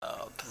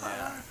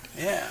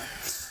Yeah.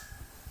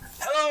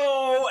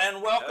 Hello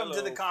and welcome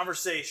to The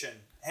Conversation.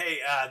 Hey,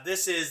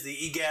 this is the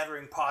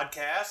eGathering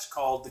podcast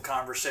called The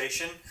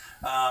Conversation.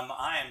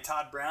 I am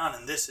Todd Brown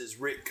and this is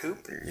Rick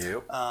Coop.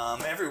 Yep.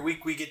 Every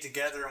week we get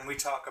together and we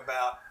talk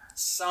about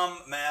some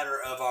matter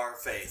of our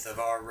faith, of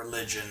our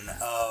religion,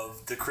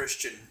 of the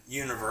Christian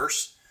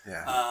universe.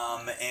 Yeah.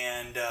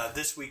 And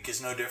this week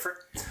is no different.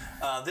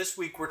 This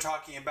week we're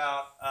talking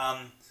about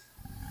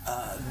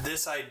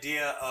this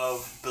idea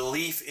of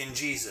belief in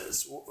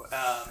Jesus.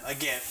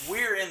 Again,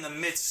 we're in the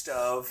midst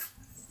of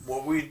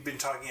what we've been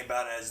talking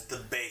about as the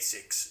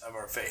basics of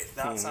our faith.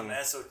 Not some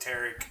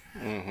esoteric,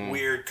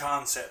 weird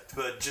concept,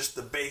 but just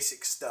the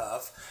basic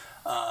stuff.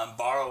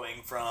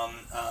 Borrowing from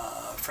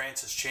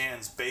Francis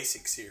Chan's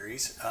Basic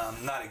series.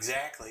 Not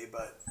exactly,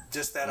 but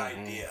just that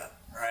idea,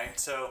 right?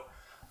 So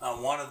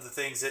one of the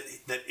things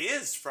that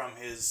is from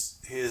his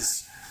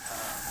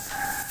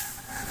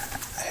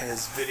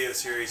video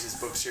series, his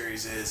book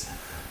series, is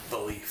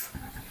belief.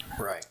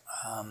 Right.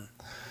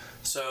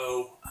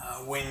 So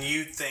when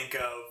you think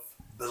of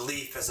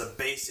belief as a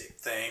basic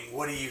thing,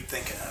 what are you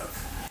thinking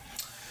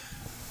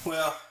of?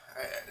 Well,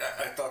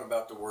 I thought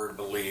about the word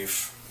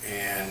belief,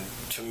 and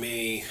to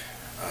me,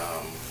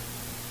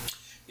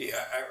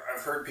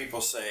 I've heard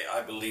people say,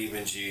 I believe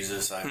in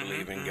Jesus, I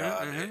believe in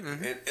God.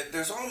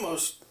 There's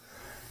almost,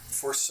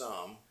 for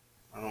some,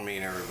 I don't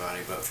mean everybody,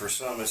 but for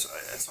some,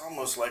 it's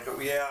almost like,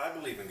 I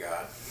believe in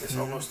God. It's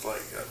almost like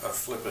a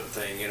flippant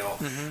thing,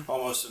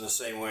 almost in the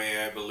same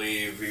way I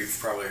believe, you've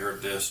probably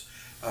heard this,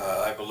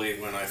 I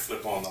believe when I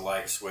flip on the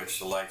light switch,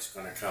 the light's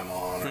going to come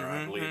on, or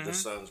I believe the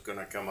sun's going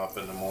to come up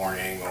in the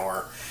morning,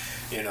 or,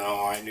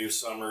 I know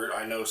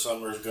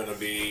summer's going to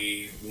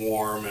be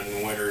warm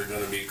and winter's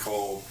going to be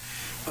cold.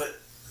 But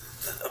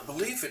a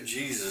belief in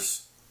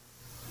Jesus,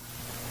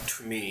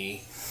 to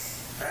me,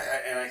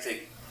 and I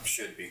think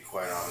should be,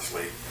 quite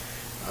honestly,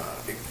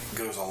 it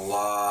goes a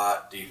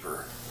lot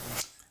deeper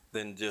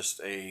than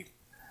just I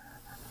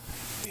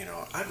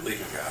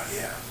believe in God,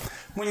 yeah.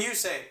 When you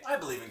say, I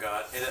believe in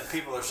God,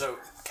 people are so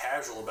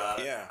casual about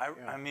it. Yeah.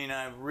 I mean,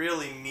 I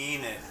really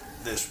mean it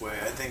this way.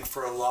 I think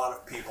for a lot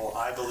of people,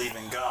 I believe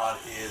in God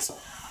is,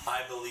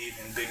 I believe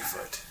in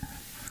Bigfoot.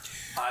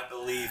 I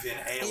believe in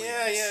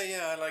aliens.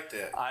 Yeah, I like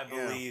that. I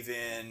believe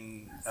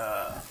in,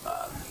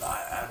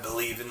 I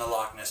believe in the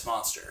Loch Ness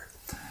Monster.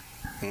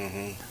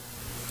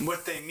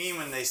 What they mean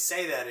when they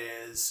say that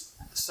is,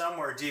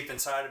 somewhere deep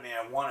inside of me,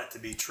 I want it to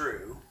be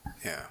true.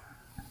 Yeah.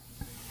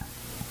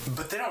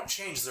 But they don't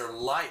change their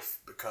life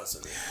because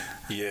of it.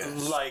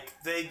 Yes. Like,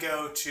 they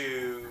go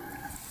to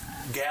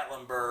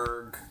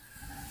Gatlinburg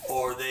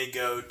or they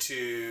go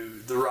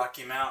to the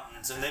Rocky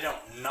Mountains and they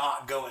don't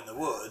not go in the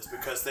woods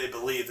because they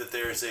believe that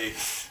there's a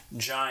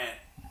giant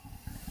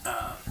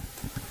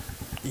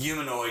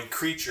humanoid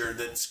creature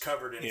that's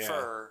covered in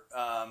fur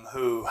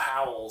who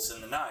howls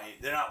in the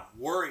night. They're not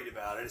worried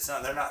about it.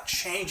 They're not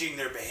changing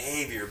their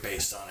behavior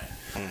based on it.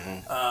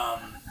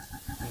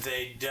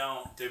 They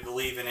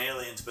believe in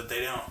aliens, but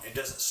it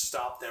doesn't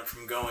stop them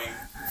from going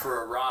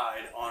for a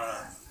ride on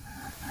a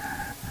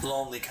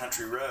lonely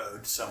country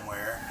road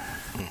somewhere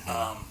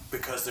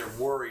because they're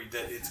worried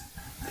that it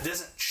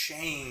doesn't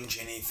change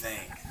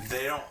anything.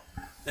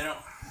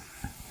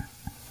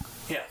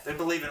 They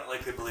believe in it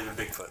like they believe in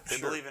Bigfoot. They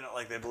believe in it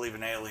like they believe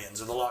in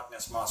aliens or the Loch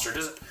Ness Monster. It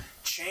doesn't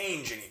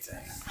change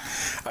anything.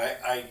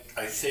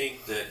 I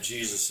think that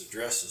Jesus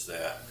addresses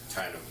that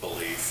kind of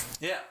belief.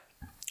 Yeah.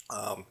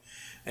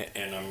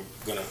 And I'm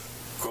going to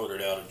quote it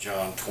out of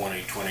John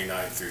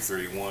 20:29 through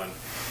 31.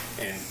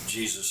 And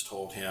Jesus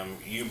told him,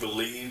 you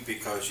believe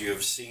because you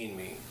have seen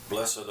me.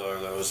 Blessed are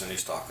those, and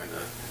he's talking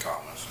to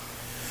Thomas.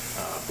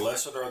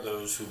 Blessed are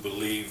those who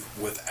believe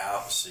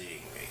without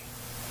seeing me.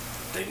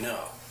 They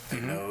know. They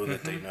know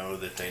that they know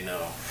that they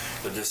know.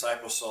 The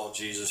disciples saw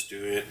Jesus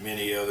do it,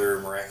 many other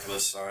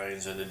miraculous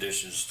signs in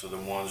addition to the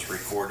ones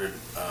recorded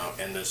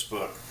in this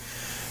book.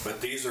 But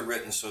these are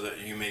written so that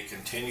you may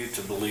continue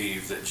to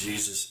believe that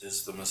Jesus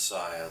is the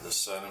Messiah, the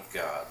Son of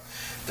God,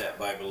 that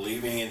by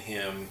believing in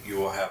him you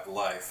will have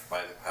life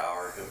by the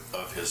power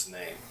of his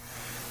name.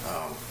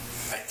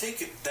 I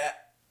think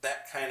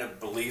that kind of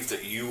belief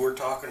that you were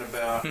talking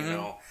about,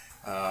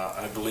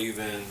 I believe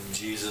in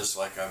Jesus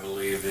like I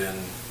believe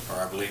in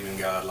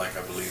God like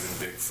I believe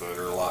in Bigfoot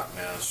or Loch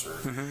Ness,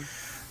 or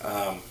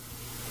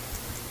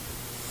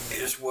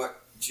is what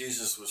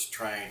Jesus was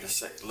trying to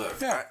say. Look,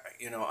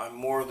 I'm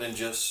more than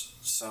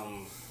just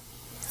some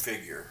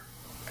figure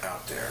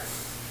out there.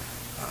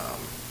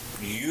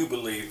 You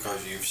believe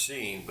because you've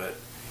seen, but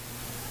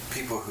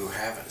people who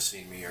haven't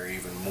seen me are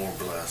even more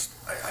blessed.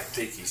 I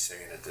think he's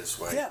saying it this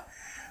way.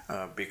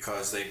 Yeah.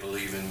 Because they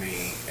believe in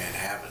me and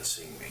haven't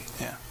seen me.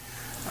 Yeah.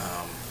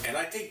 And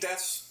I think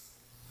that's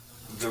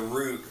the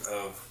root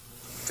of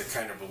the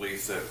kind of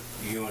belief that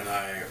you and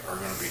I are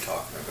going to be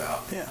talking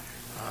about. Yeah.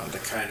 The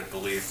kind of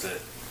belief that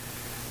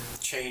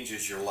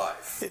changes your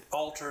life. It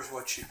alters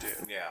what you do.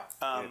 Yeah.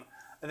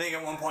 I think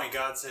at one point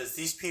God says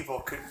these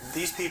people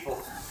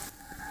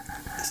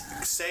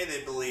say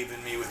they believe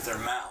in me with their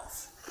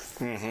mouth,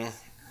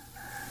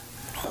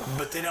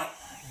 but they don't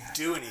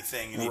do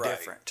anything any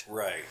different.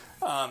 Right.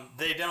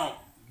 They don't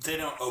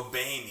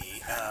obey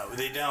me.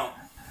 They don't.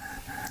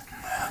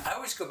 I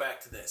always go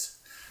back to this.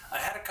 I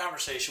had a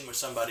conversation with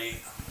somebody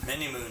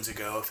many moons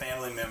ago, a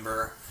family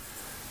member,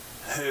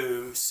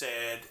 who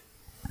said,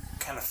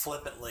 kind of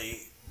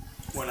flippantly,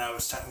 when I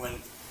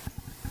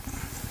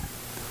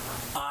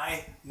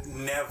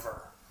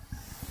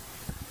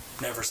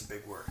never's a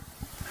big word.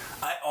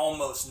 I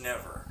almost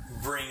never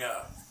bring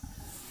up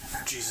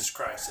Jesus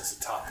Christ as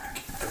a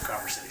topic of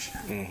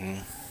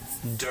conversation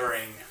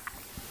during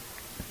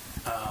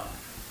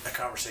a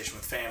conversation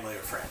with family or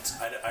friends.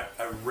 I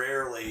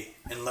rarely,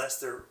 unless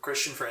they're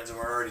Christian friends and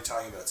we're already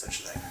talking about such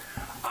a thing,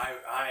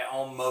 I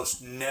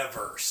almost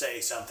never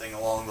say something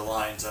along the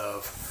lines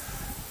of,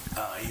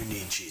 you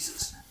need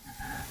Jesus.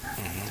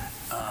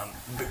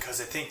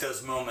 Because I think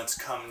those moments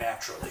come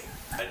naturally.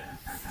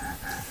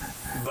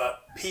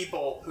 But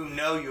people who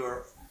know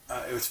you're,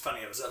 it was funny,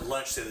 I was at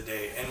lunch the other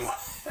day, and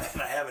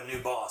I have a new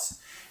boss,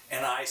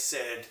 and I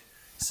said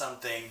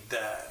something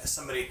that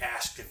somebody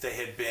asked if they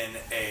had been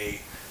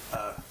a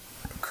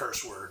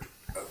curse word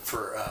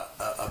for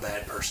a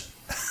bad person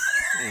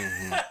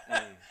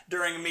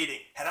during a meeting.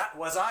 And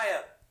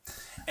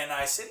and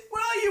I said,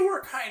 well, you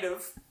were kind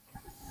of,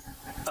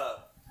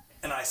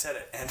 and I said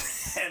it, and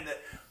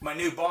my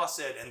new boss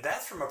said, and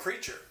that's from a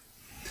preacher.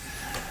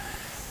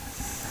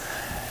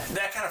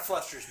 That kind of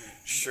flusters me.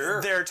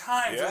 Sure. There are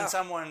times when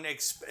someone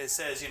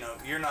says,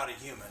 you're not a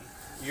human,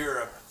 you're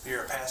a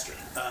pastor.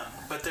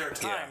 But there are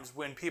times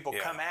when people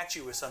come at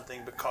you with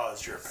something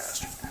because you're a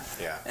pastor.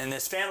 Yeah. And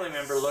this family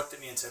member looked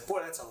at me and said,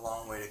 boy, that's a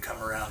long way to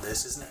come around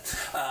this, isn't it?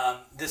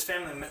 This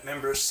family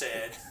member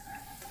said,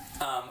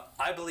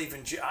 I believe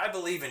in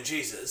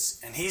Jesus,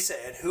 and he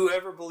said,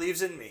 whoever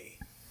believes in me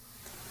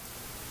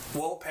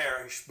won't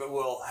perish, but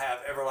will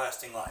have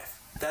everlasting life.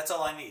 That's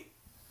all I need.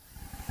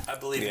 I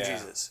believe in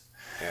Jesus.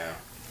 Yeah.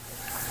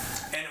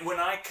 And when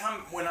I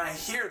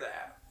hear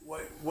that,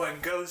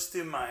 what goes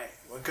through my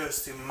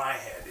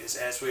head is,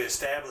 as we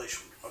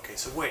establish, okay,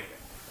 so wait a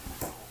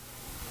minute.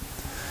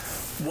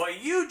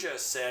 What you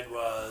just said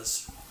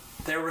was,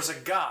 there was a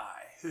guy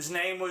whose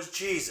name was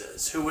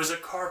Jesus, who was a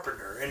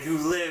carpenter and who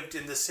lived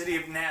in the city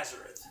of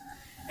Nazareth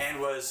and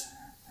was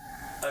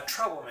a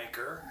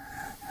troublemaker,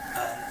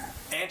 an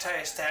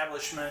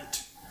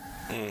anti-establishment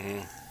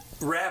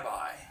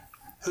rabbi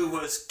who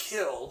was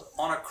killed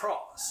on a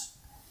cross.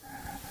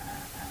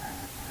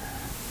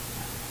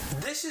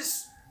 This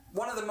is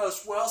one of the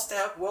most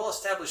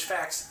well-established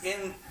facts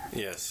in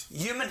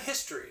human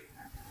history.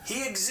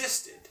 He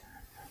existed.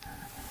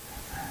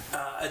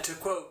 To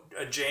quote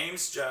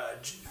James,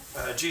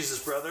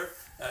 Jesus' brother,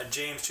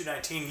 James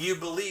 2:19, you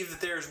believe that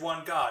there is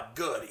one God.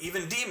 Good.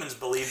 Even demons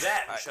believe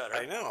that and shudder.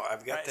 I know.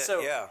 I've got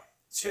that.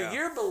 So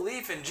your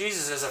belief in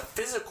Jesus as a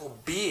physical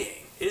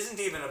being isn't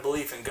even a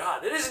belief in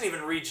God. It doesn't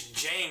even reach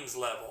James'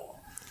 level.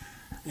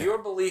 Your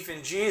belief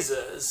in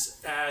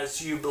Jesus,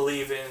 as you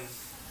believe in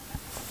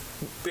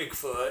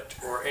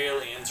Bigfoot or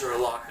aliens or a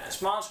Loch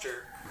Ness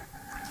monster,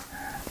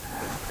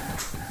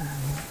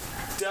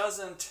 that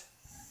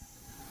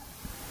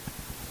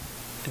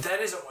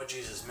isn't what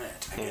Jesus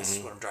meant, I guess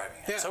is what I'm driving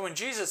at. So when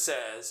Jesus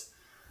says,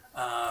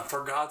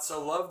 for God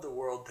so loved the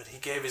world that he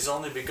gave his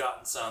only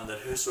begotten Son, that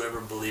whosoever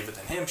believeth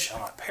in him shall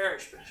not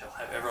perish, but shall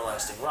have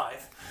everlasting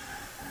life,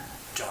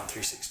 John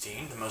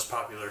 3:16, the most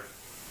popular,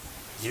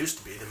 used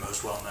to be the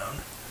most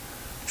well-known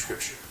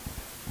scripture.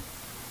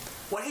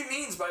 What he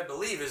means by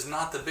believe is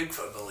not the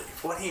Bigfoot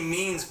belief. What he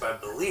means by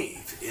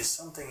believe is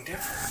something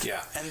different.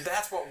 Yeah. And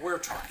that's what we're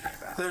talking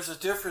about. There's a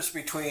difference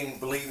between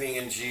believing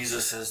in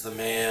Jesus as the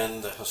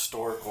man, the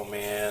historical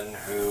man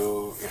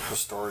who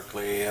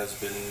historically has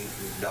been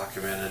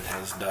documented,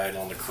 has died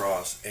on the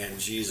cross, and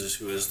Jesus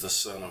who is the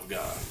Son of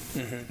God.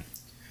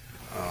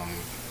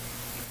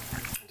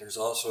 There's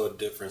also a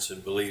difference in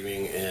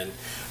believing in,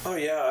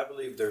 I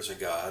believe there's a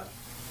God,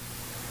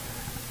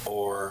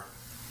 or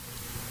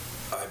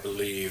I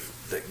believe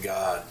that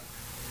God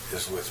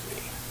is with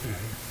me.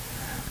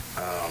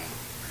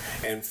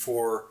 And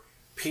for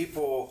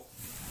people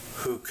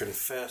who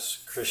confess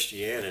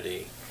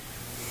Christianity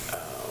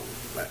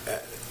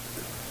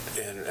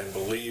and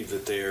believe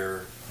that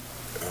they're,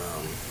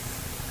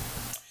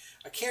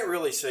 I can't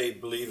really say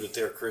believe that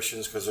they're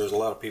Christians, because there's a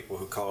lot of people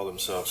who call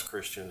themselves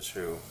Christians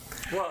who...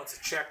 Well, it's a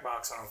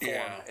checkbox on a form.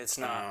 Yeah, it's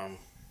not...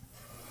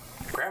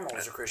 Grandma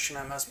was a Christian,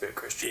 I must be a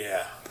Christian.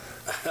 Yeah.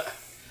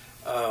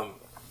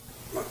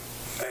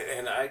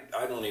 And I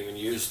don't even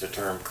use the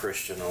term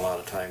Christian a lot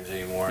of times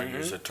anymore. I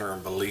use the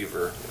term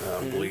believer,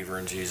 believer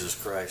in Jesus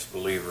Christ,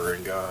 believer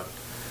in God.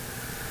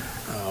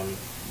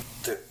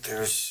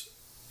 There's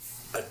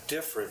a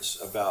difference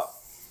about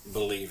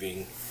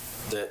believing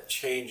that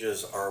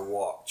changes our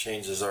walk,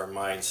 changes our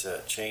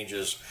mindset,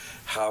 changes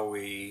how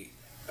we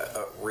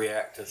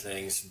react to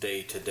things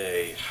day to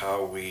day,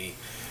 how we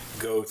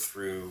go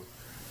through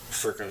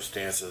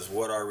circumstances,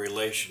 what our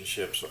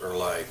relationships are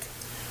like.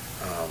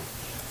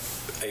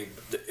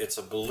 It's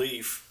a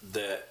belief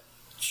that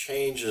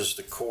changes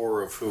the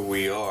core of who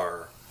we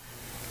are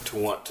to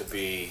want to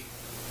be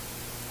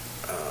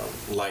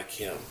like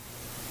him.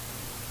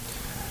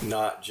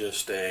 Not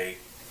just I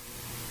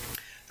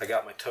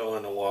got my toe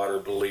in the water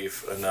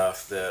belief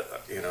enough that,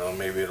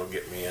 maybe it'll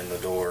get me in the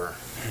door,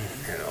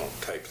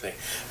 type thing.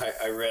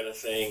 I read a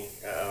thing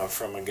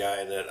from a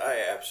guy that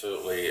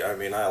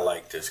I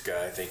like this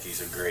guy. I think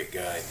he's a great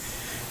guy.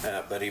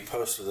 But he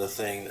posted a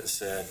thing that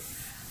said,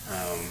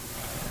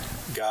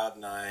 God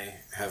and I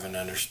have an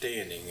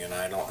understanding, and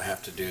I don't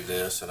have to do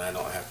this, and I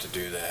don't have to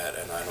do that,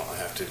 and I don't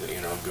have to,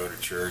 go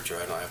to church, or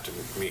I don't have to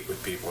meet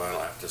with people, I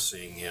don't have to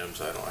sing hymns,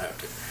 I don't have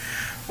to.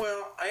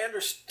 Well, I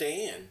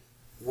understand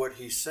what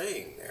he's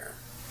saying there,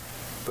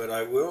 but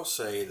I will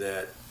say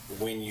that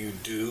when you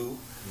do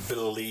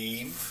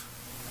believe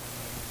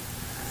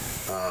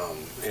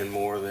in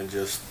more than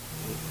just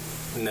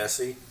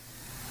Nessie,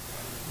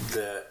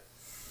 that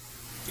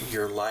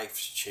your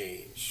life's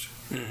changed.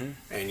 Mm-hmm.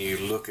 And you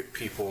look at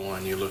people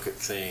and you look at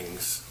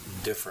things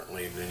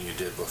differently than you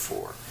did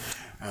before.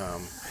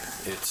 I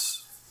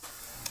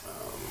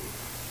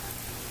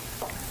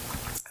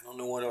don't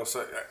know what else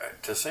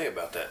to say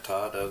about that,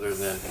 Todd, other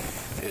than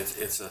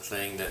it's a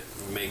thing that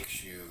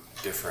makes you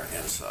different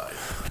inside.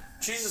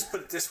 Jesus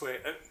put it this way.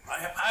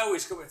 I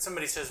always go, when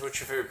somebody says, what's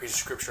your favorite piece of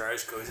scripture, I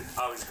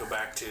always go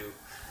back to,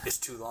 it's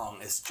too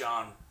long, it's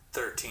John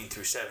 13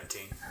 through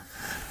 17.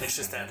 And it's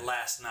just that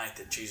last night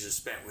that Jesus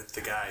spent with the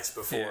guys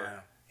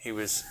before he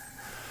was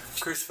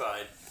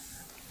crucified.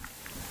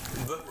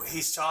 But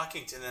he's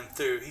talking them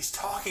through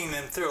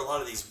a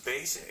lot of these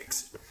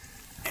basics.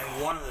 And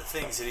one of the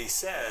things that he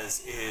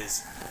says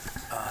is,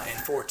 in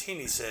 14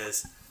 he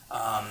says,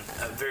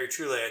 very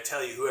truly I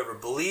tell you, whoever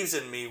believes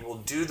in me will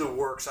do the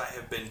works I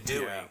have been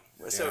doing.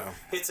 Yeah. So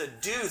it's a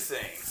do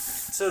thing.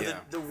 So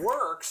the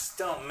works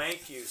don't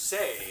make you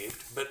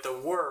saved, but the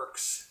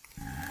works,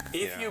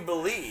 if you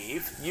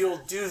believe,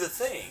 you'll do the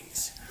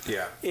things.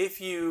 Yeah.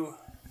 If you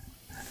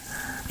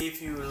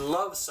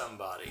love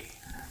somebody,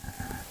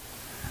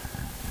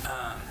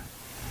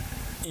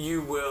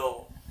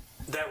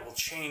 that will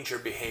change your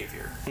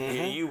behavior.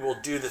 Mm-hmm. You will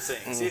do the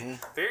things. Mm-hmm.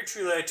 Very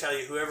truly I tell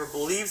you, whoever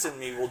believes in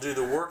me will do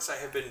the works I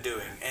have been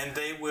doing, and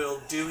they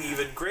will do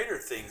even greater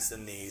things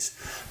than these,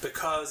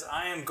 because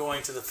I am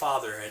going to the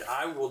Father, and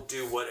I will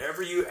do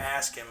whatever you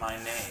ask in my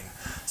name,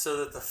 so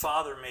that the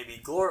Father may be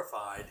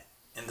glorified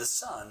in the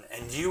Son,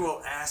 and you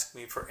will ask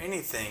me for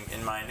anything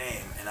in my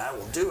name, and I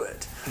will do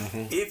it.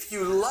 Mm-hmm. If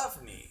you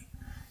love me,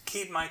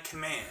 keep my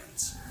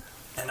commands,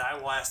 and I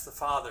will ask the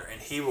Father, and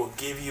he will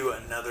give you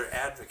another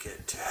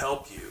advocate to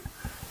help you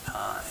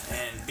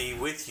and be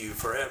with you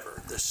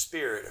forever, the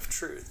Spirit of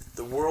truth.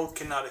 The world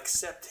cannot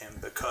accept him,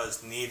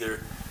 because it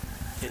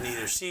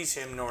neither sees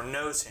him nor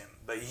knows him,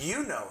 but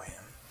you know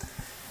him,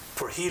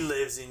 for he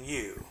lives in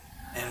you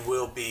and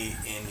will be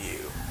in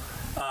you.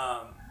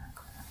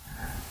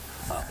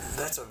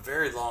 That's a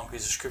very long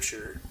piece of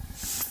scripture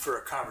for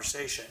a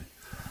conversation,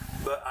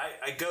 but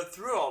I go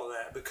through all of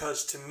that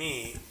because to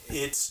me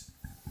it's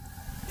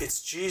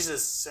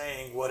Jesus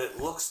saying what it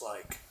looks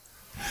like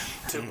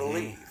to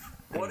believe.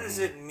 What does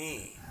it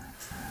mean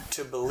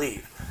to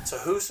believe? So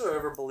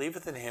whosoever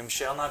believeth in him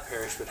shall not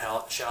perish, but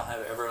shall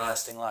have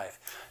everlasting life.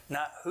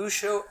 Not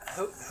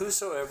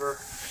whosoever.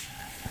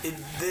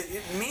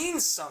 It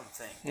means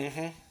something.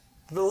 Mm-hmm.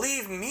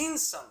 Believe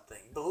means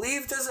something.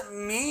 Believe doesn't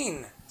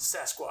mean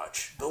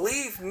Sasquatch.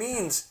 Believe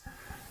means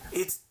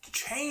it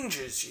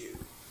changes you.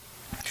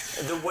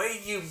 The way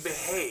you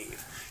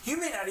behave. You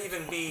may not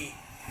even be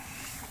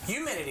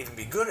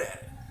good at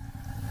it.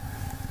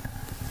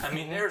 I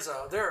mean, there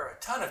are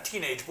a ton of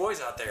teenage boys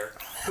out there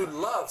who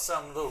love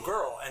some little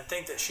girl and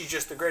think that she's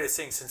just the greatest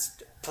thing since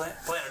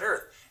planet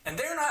Earth, and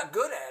they're not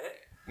good at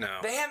it. No,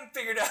 they haven't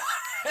figured out.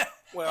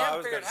 Well, I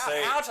was going to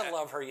say, how to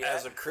love her yet.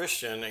 As a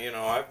Christian,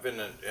 I've been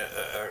a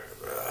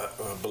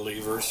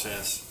believer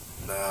since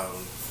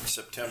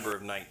September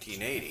of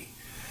 1980.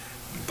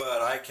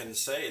 But I can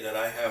say that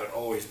I haven't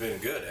always been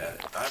good at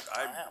it.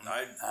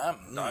 I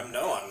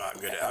know I'm not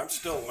good at it. I'm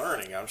still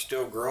learning. I'm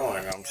still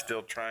growing. I'm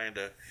still trying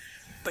to.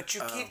 But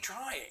you keep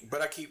trying.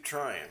 But I keep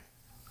trying.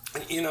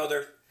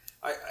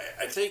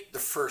 I think the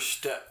first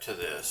step to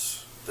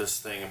this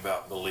thing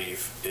about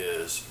belief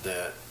is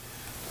that,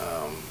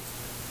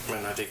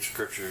 and I think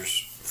Scripture's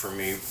for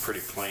me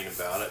pretty plain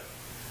about it,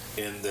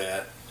 in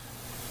that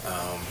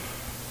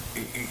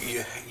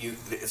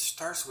it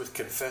starts with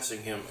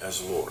confessing him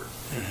as Lord.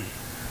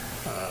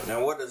 Mm-hmm.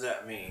 Now, what does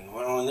that mean?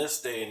 Well, in this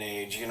day and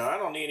age, I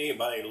don't need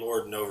anybody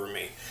lording over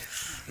me.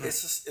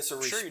 It's a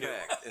respect. Sure you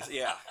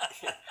do.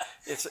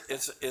 It's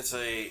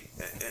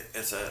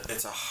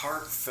a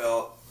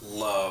heartfelt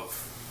love,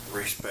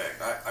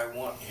 respect. I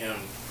want him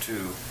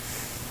to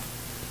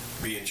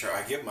be in charge.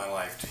 I give my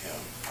life to him.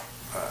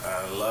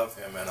 I love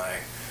him, and I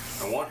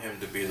want him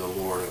to be the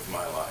Lord of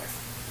my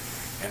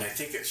life. And I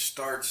think it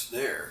starts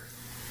there.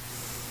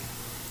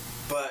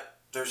 But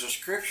there's a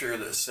scripture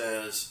that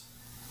says,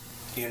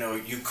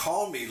 you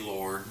call me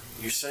Lord,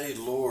 you say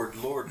Lord,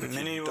 Lord, but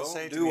you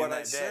don't do what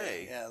I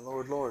say. Yeah,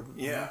 Lord, Lord.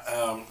 Yeah,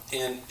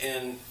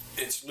 and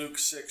it's Luke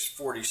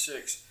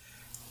 6:46.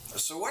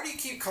 So why do you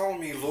keep calling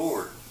me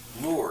Lord,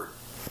 Lord?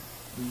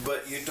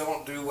 but you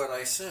don't do what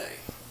I say.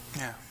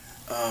 Yeah.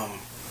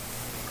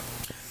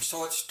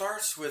 So it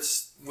starts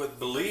with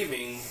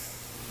believing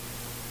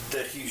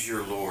that He's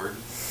your Lord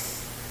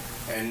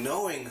and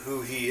knowing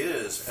who He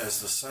is as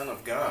the Son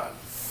of God,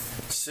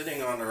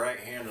 sitting on the right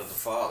hand of the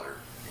Father,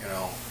 you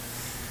know,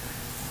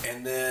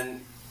 and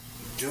then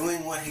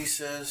doing what He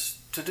says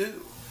to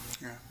do.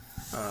 Yeah.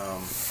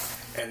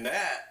 And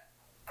that,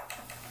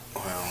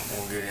 well,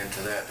 we'll get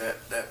into that.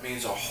 That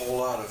means a whole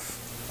lot of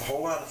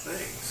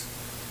things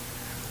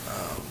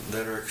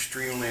that are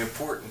extremely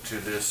important to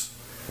this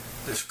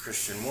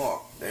Christian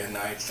walk. And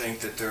I think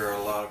that there are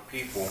a lot of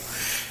people.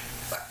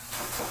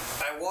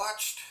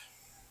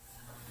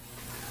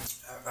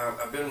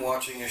 I've been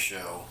watching a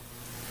show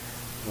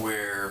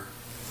where,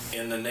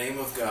 in the name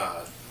of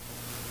God,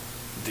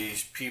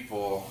 these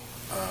people,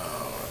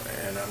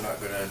 and I'm not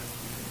going to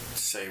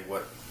say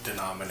what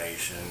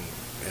denomination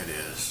it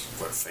is,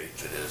 what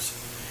faith it is,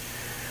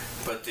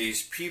 but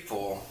these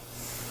people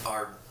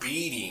are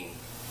beating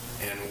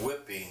and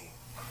whipping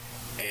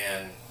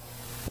and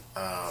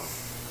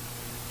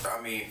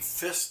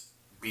fist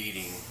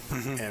beating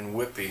and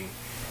whipping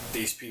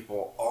these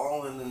people,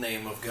 all in the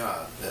name of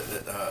God,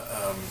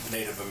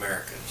 Native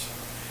Americans,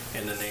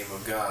 in the name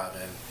of God,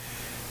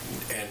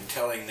 and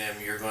telling them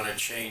you're going to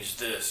change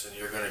this and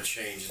you're going to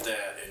change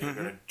that and you're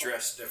going to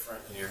dress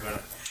different and you're going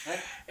to,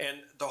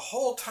 and the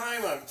whole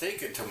time I'm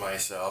thinking to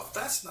myself,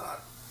 that's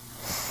not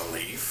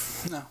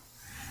belief. No.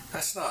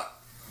 That's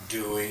not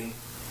doing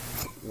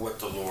what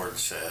the Lord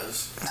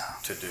says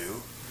to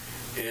do.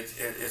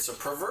 It's a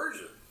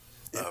perversion.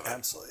 It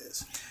absolutely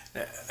is.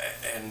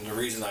 And the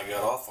reason I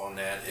got off on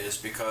that is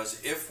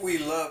because if we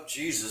love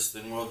Jesus,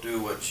 then we'll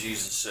do what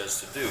Jesus says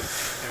to do.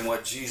 And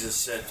what Jesus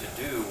said to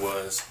do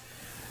was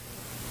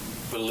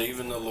believe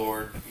in the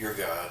Lord your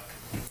God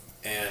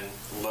and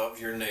love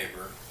your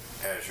neighbor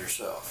as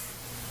yourself.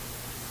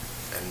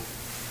 And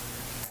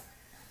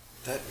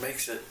that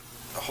makes it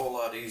a whole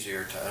lot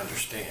easier to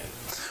understand.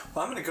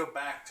 Well, I'm going to go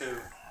back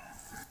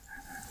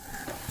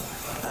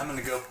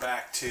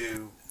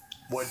to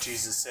what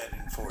Jesus said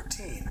in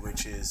 14,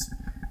 which is,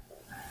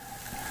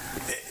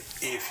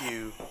 if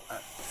you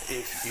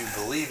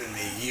believe in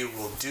me, you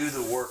will do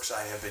the works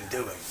I have been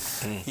doing.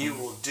 Mm-hmm. You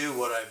will do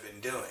what I've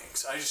been doing.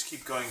 So I just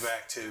keep going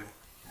back to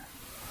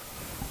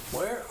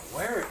where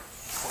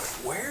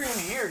in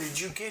here did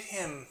you get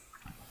him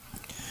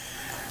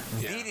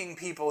beating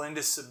people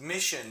into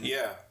submission?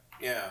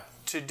 Yeah.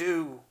 To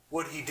do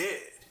what he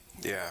did.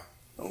 Yeah.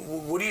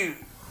 What are you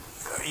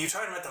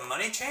talking about, the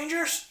money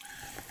changers?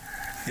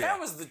 Yeah. That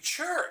was the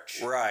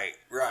church. Right.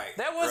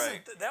 That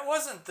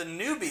wasn't the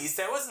newbies.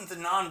 That wasn't the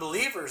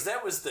non-believers.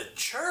 That was the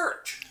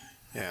church.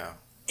 Yeah.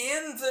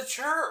 In the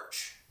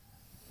church.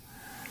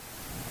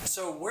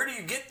 So where do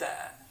you get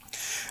that?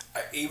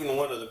 Even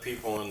one of the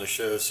people on the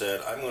show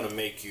said, "I'm going to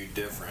make you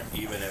different,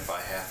 even if I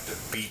have to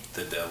beat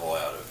the devil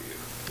out of you."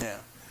 Yeah.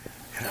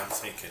 And I'm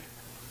thinking,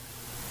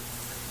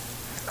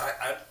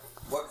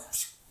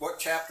 what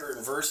chapter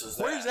and verse is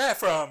that? Where's that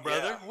from,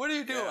 brother? Yeah. What are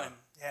you doing?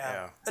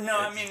 Yeah. No,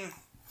 I mean,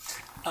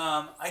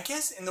 I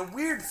guess, and the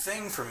weird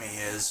thing for me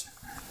is,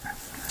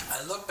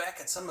 I look back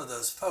at some of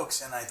those folks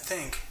and I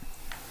think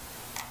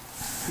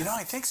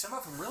some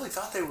of them really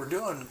thought they were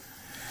doing.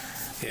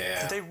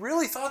 Yeah. They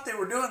really thought they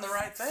were doing the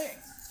right thing.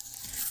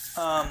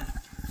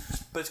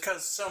 But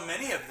because so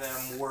many of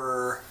them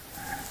were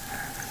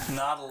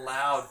not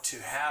allowed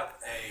to have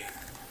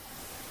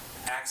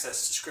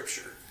access to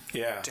Scripture.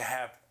 Yeah. To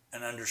have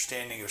an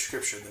understanding of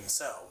Scripture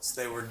themselves.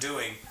 They were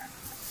doing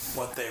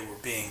what they were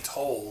being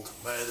told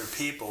by other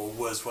people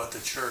was what the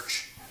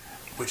church,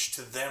 which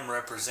to them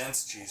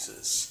represents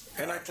Jesus.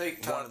 And I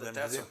think, Todd,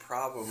 that's a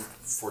problem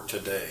for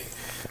today.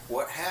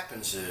 What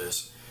happens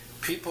is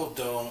people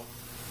don't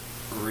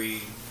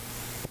read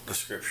the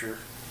Scripture,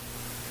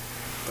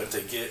 but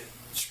they get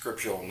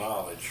scriptural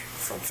knowledge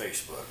from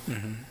Facebook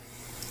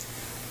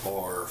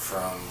or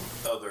from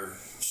other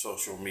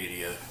social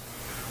media,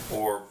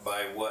 or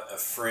by what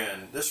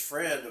this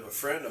friend of a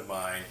friend of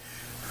mine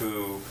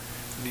who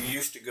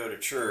used to go to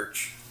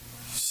church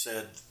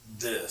said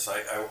this.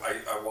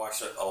 I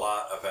watch a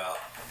lot about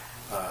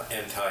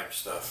end time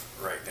stuff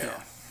right now.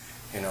 Yeah.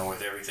 You know,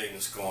 with everything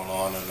that's going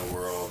on in the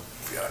world,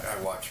 I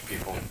watch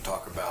people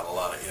talk about a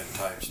lot of end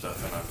time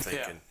stuff, and I'm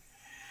thinking,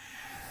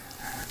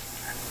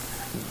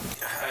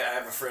 I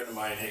have a friend of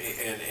mine,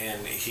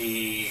 and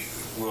he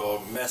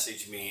will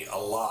message me a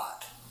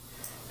lot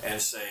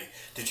and say,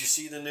 "Did you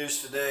see the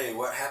news today?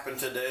 What happened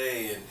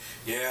today?" And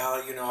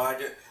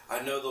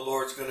I know the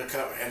Lord's going to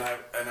come. And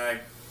I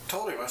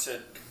told him, I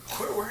said,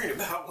 "Quit worrying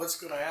about what's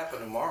going to happen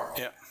tomorrow."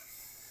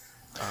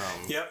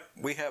 Yep.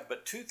 We have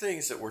but two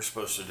things that we're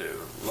supposed to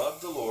do: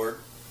 love the Lord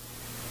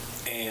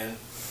and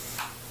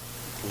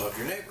love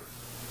your neighbor.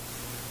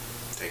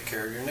 Take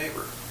care of your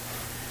neighbor.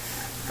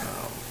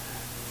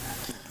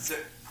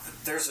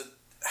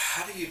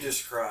 How do you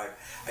describe?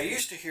 I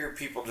used to hear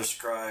people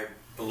describe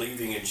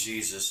believing in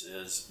Jesus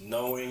as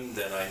knowing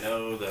that I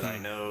know that I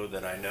know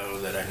that I know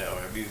that I know.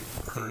 Have you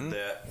heard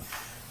that?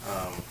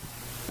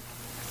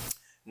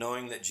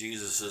 knowing that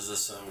Jesus is the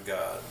Son of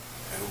God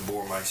who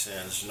bore my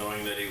sins,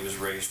 knowing that he was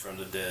raised from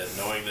the dead,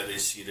 knowing that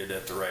he's seated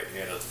at the right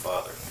hand of the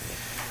Father.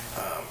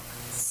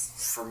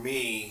 For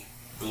me,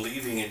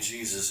 believing in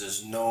Jesus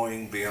is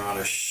knowing beyond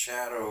a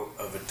shadow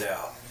of a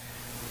doubt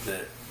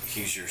that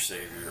he's your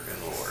Savior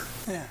and Lord.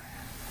 Yeah.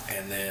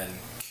 And then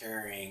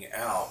carrying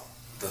out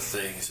the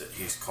things that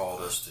he's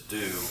called us to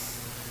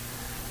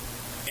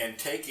do and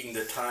taking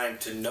the time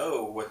to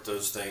know what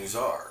those things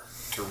are,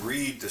 to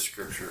read the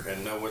scripture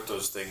and know what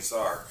those things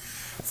are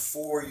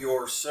for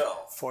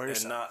yourself,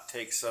 and not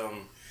take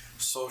some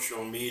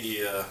social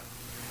media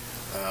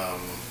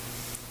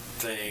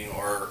thing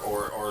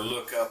or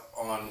look up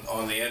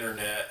on the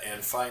internet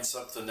and find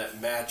something that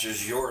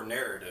matches your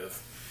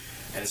narrative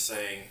and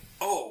saying,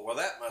 oh, well,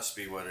 that must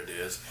be what it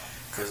is,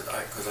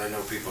 because I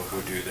know people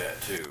who do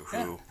that too,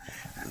 who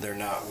they're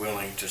not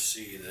willing to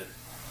see that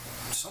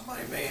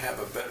somebody may have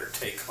a better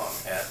take on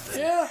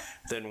that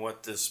than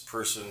what this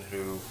person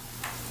who...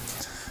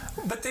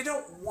 But they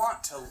don't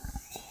want to.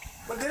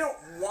 But they don't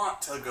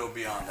want to go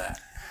beyond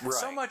that. Right.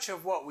 So much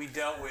of what we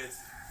dealt with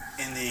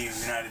in the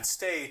United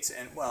States,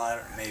 and well, I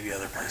don't know, maybe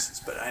other places,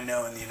 but I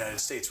know in the United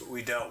States what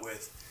we dealt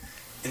with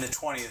in the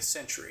 20th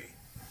century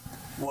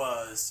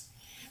was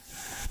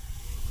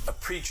a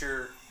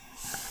preacher,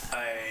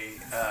 a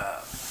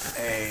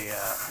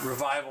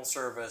revival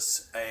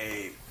service,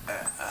 a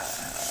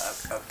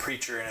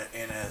preacher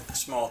in a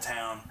small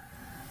town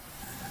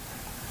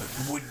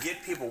would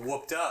get people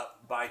whooped up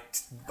by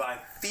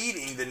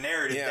feeding the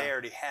narrative they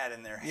already had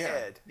in their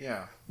head.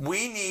 Yeah.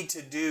 We need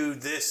to do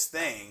this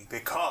thing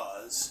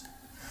because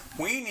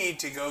we need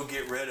to go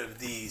get rid of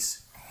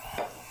these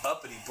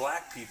uppity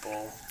black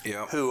people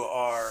who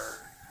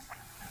are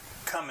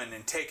coming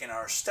and taking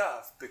our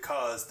stuff,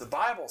 because the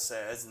Bible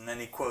says, and then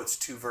he quotes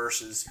 2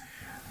 verses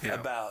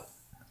about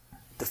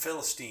the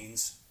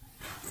Philistines.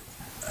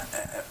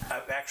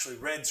 I've actually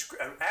read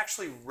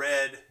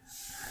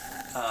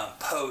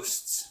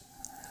posts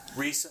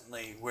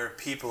recently where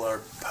people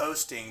are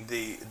posting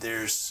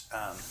there's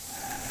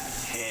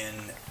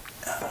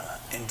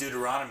in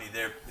Deuteronomy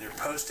they're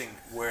posting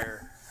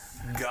where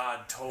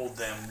God told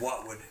them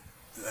what would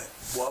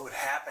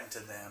happen to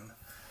them,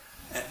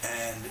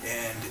 and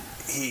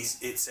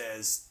it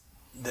says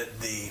that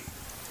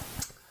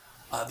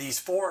these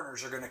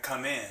foreigners are going to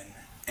come in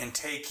and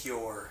take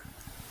your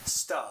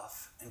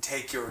stuff and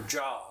take your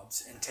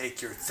jobs and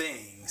take your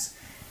things,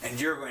 and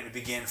you're going to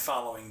begin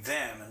following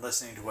them and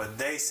listening to what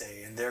they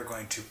say, and you're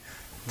going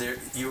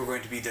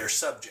to be their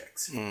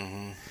subjects.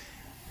 Mm-hmm.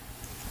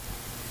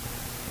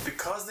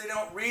 Because they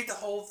don't read the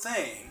whole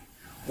thing,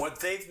 what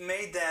they've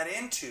made that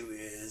into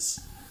is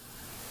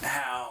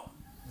how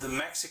the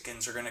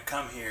Mexicans are going to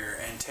come here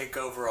and take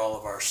over all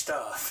of our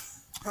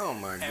stuff. Oh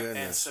my goodness.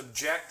 And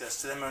subject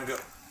us to them, and go,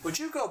 would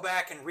you go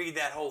back and read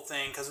that whole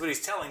thing? Because what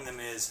he's telling them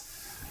is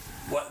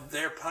what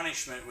their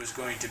punishment was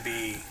going to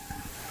be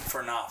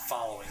for not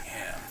following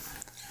him.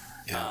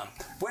 Yeah.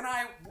 What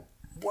I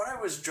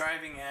was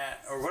driving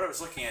at, or what I was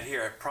looking at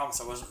here, I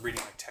promise I wasn't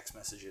reading my text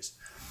messages.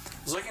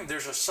 I was looking,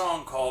 there's a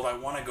song called I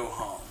Want to Go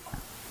Home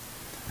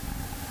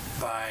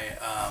by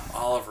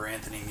Oliver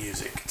Anthony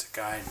Music. It's a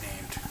guy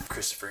named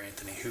Christopher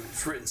Anthony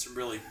who's written some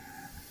really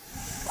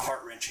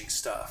heart-wrenching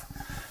stuff.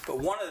 But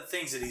one of the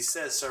things that he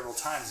says several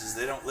times is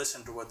they don't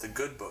listen to what the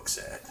good book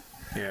said.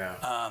 Yeah.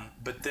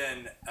 But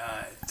then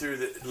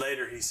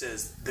later he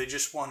says they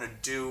just want to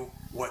do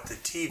what the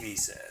TV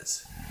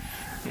says.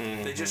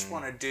 Mm-hmm. They just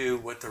want to do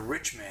what the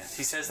rich man.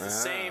 He says the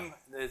same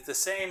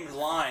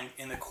line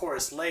in the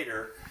chorus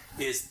later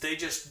is they're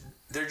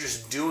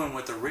just doing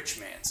what the rich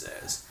man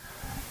says.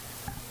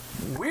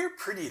 We're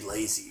pretty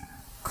lazy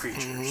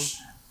creatures.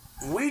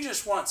 Mm-hmm. We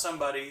just want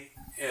somebody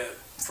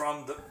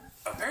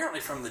apparently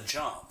from the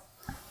jump.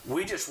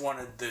 We just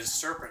wanted the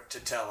serpent to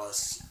tell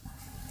us,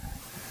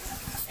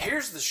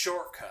 here's the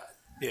shortcut.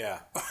 Yeah.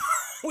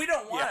 We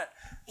don't want it.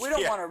 We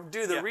don't want to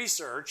do the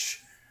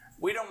research.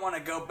 We don't want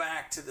to go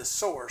back to the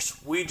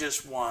source. We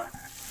just want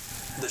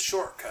the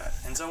shortcut.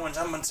 And so when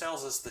someone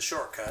tells us the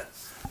shortcut,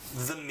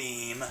 the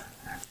meme,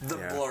 the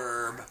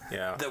blurb,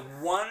 the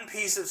one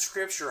piece of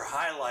scripture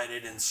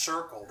highlighted and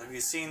circled. Have you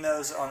seen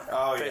those on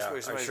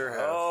Facebook? I sure have.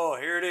 Oh,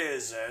 here it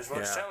is. That's what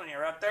it's telling you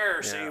right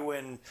there. See,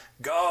 when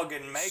Gog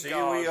and Magog. See,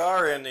 we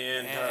are in the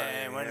end time.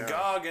 And when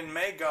Gog and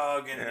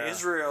Magog and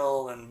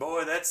Israel, and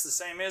boy, that's the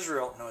same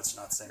Israel. No, it's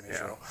not the same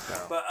Israel.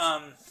 No. But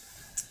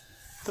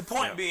the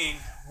point being,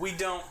 we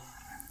don't.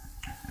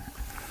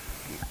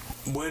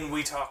 When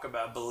we talk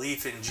about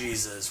belief in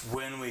Jesus,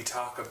 when we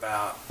talk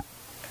about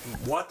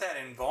what that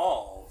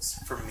involves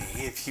for me,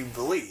 if you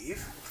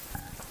believe,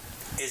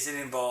 is it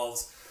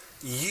involves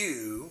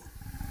you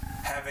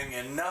having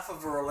enough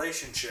of a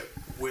relationship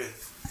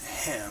with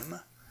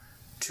him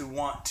to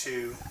want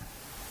to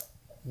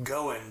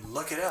go and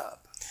look it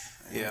up.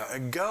 Yeah.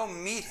 Go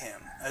meet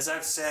him, as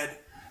I've said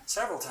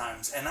several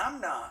times, and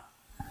I'm not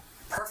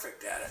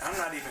perfect at it. I'm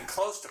not even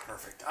close to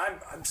perfect.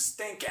 I'm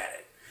stink at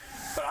it.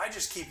 But I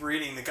just keep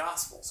reading the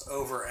Gospels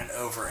over and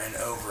over and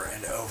over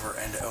and over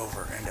and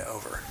over and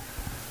over.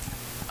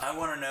 I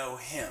want to know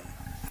him.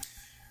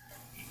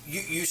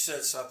 You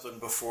said something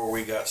before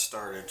we got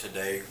started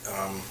today,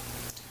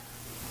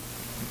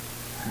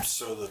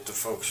 so that the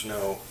folks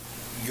know.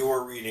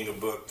 You're reading a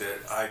book that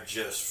I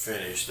just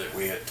finished that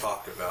we had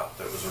talked about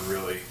that was a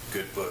really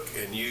good book.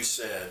 And you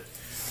said,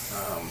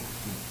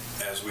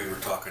 as we were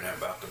talking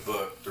about the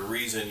book, the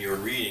reason you're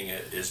reading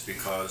it is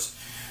because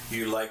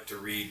you like to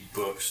read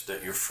books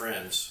that your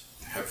friends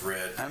have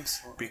read.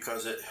 Absolutely.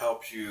 Because it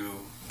helps you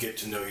get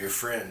to know your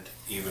friend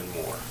even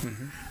more,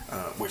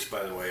 which,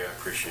 by the way, I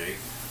appreciate.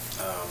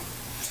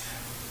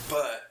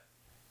 But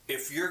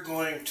if you're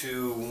going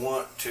to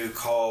want to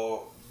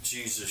call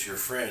Jesus your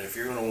friend, if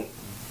you're going to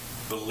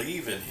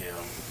believe in him,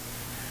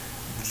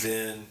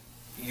 then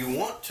you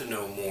want to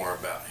know more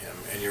about him,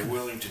 and you're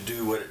willing to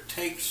do what it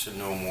takes to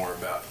know more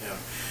about him.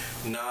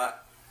 And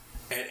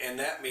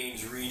that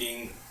means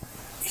reading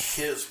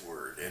his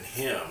word and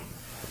him,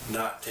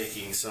 not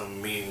taking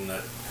some meme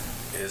that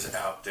is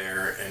out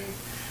there and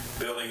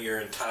building your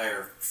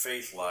entire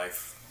faith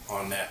life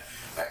on that.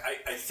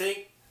 I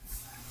think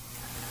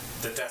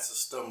that that's a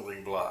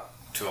stumbling block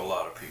to a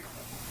lot of people.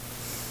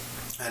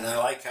 And I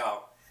like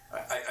how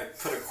I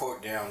put a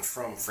quote down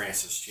from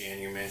Francis Chan.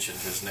 You mentioned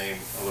his name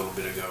a little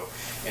bit ago.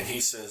 And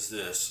he says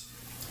this: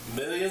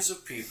 millions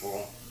of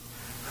people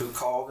who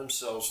call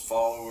themselves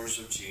followers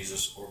of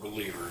Jesus or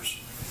believers,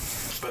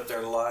 but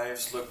their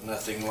lives look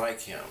nothing like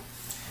him.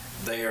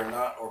 They are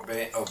not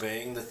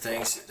obeying the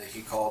things that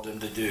he called them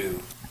to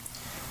do.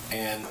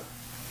 And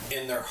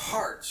in their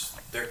hearts,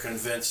 they're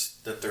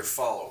convinced that they're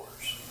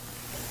followers.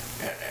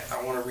 And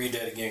I want to read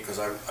that again because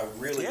I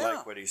really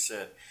like what he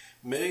said.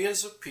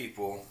 Millions of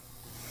people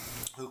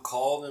who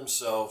call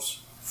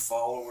themselves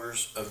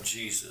followers of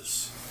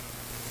Jesus,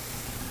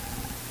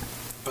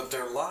 but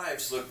their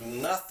lives look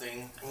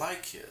nothing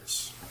like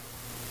his.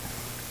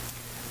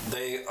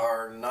 They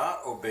are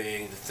not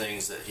obeying the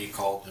things that he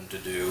called them to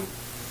do,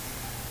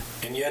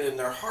 and yet in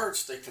their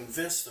hearts they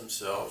convince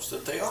themselves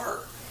that they are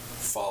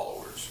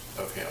followers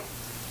of him.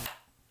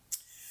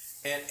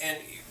 And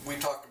we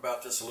talked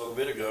about this a little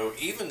bit ago.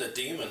 Even the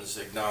demons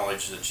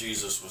acknowledged that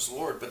Jesus was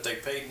Lord, but they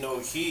paid no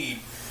heed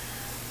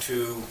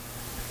to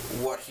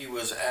what he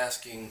was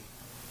asking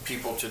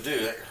people to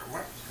do.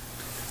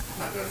 I'm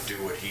not going to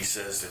do what he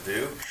says to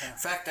do. In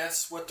fact,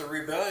 that's what the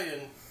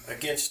rebellion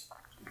against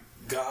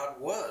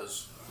God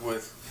was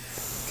with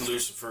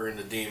Lucifer and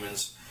the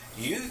demons.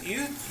 You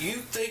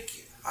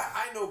think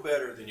I know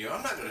better than you.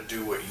 I'm not going to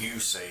do what you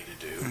say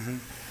to do.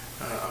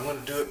 I'm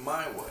going to do it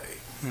my way.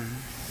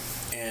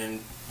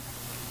 And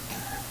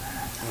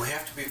we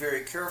have to be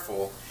very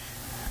careful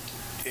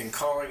in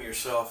calling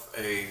yourself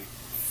a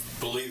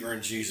believer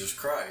in Jesus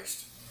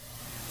Christ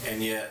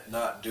and yet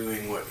not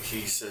doing what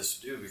he says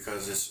to do,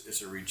 because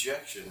it's a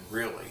rejection,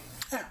 really,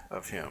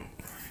 of him.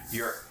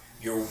 Your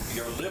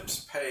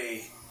lips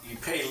pay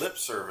lip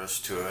service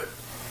to it,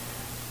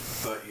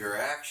 but your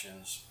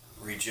actions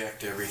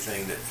reject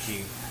everything that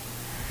he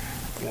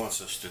wants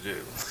us to do.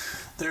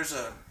 There's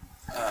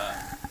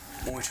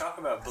when we talk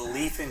about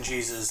belief in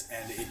Jesus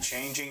and it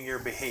changing your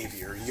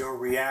behavior, your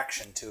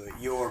reaction to it,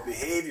 your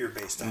behavior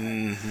based on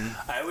it,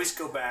 I always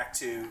go back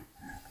to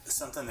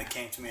something that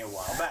came to me a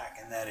while back,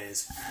 and that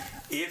is,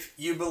 if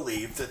you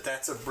believe that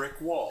that's a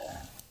brick wall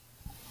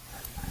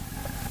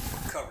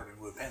covered in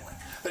wood paneling,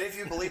 but if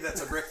you believe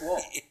that's a brick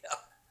wall,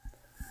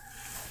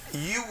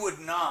 you would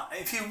not,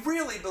 if you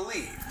really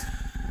believed,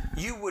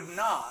 you would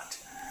not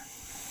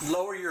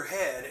lower your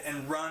head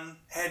and run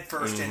head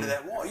first into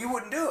that wall. You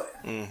wouldn't do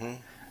it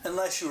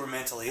unless you were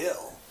mentally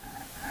ill.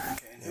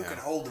 Okay, and who can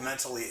hold the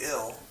mentally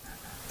ill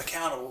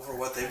accountable for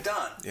what they've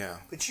done? Yeah.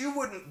 But you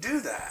wouldn't do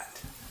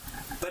that.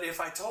 But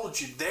if I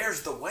told you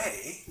there's the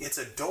way, it's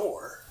a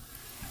door,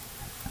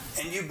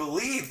 and you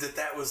believed that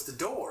that was the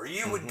door,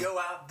 you would go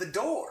out the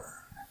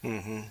door.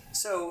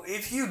 So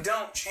if you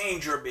don't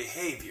change your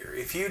behavior,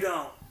 if you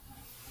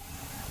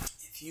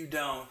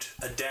don't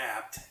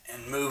adapt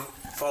and move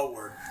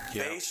forward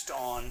based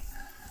on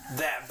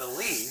that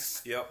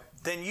belief,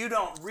 then you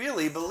don't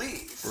really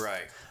believe.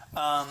 Right.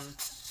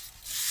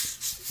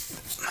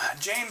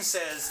 James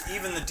says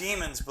even the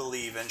demons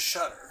believe and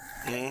shudder.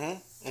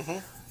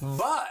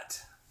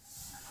 But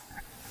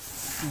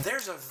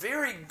there's a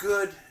very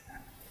good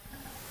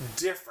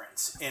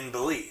difference in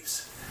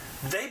beliefs.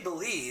 They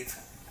believe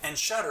and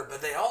shudder,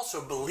 but they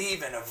also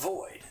believe and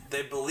avoid.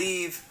 They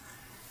believe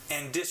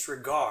and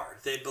disregard.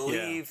 They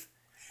believe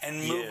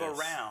and move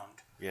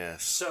around.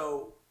 Yes.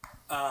 So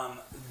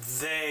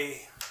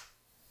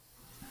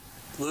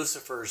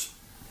Lucifer's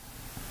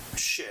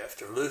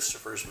shift, or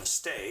Lucifer's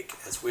mistake,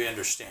 as we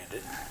understand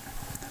it,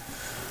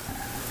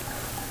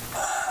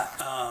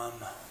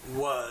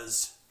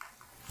 was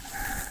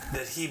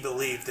that he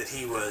believed that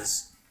he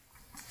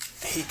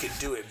could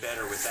do it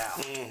better without.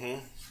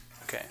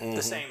 Okay.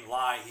 The same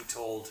lie he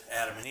told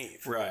Adam and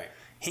Eve. Right.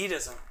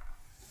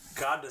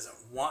 God doesn't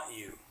want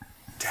you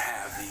to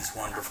have these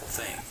wonderful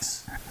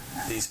things,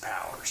 these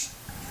powers.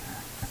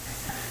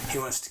 He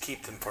wants to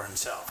keep them for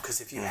himself,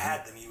 because if you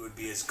had them, you would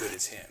be as good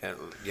as him.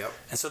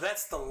 And so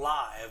that's the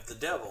lie of the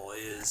devil,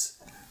 is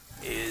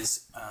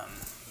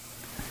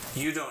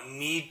You don't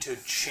need to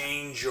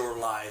change your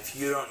life.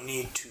 You don't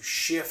need to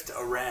shift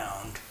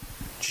around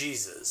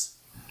Jesus.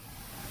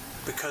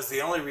 Because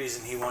the only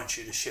reason he wants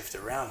you to shift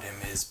around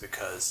him is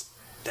because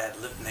that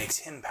makes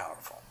him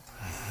powerful.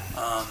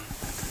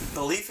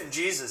 Belief in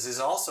Jesus is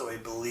also a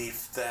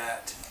belief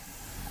that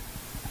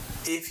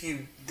if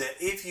you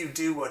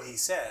do what he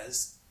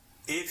says,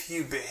 if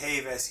you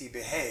behave as he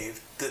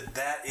behaved,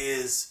 that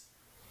is,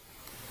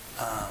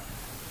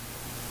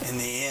 in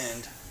the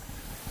end,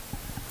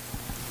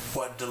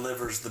 what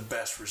delivers the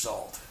best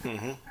result.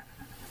 Mm-hmm.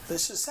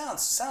 This just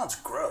sounds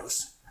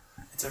gross.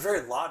 It's a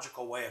very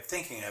logical way of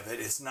thinking of it.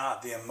 It's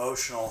not the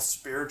emotional,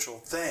 spiritual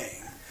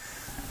thing,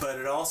 but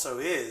it also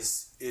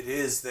is. It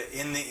is that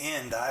in the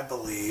end, I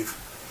believe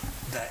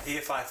that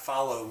if I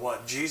follow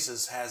what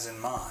Jesus has in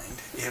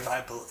mind,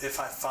 if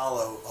I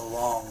follow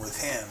along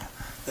with him,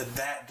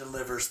 that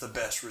delivers the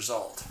best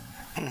result.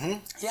 Mm-hmm.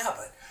 Yeah,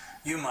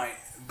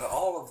 but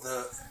all of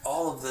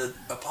the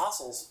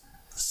apostles,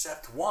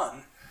 except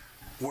one,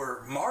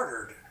 were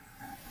martyred.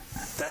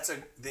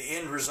 The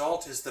end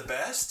result is the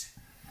best.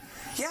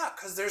 Yeah,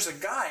 because there's a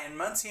guy in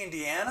Muncie,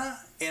 Indiana,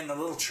 in a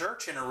little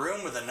church in a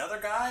room with another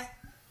guy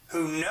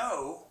who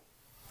know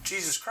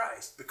Jesus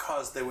Christ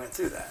because they went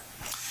through that.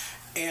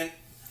 And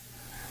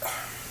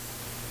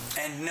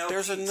no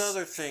there's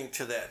another thing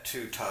to that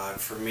too, Todd,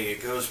 for me.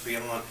 It goes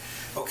beyond.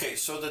 Okay,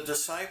 so the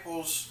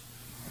disciples,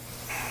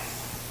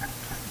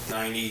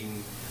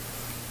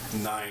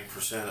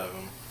 99% of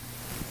them,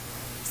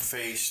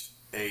 faced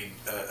a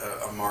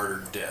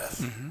martyred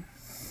death. Mm-hmm.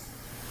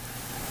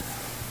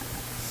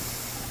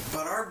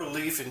 But our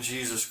belief in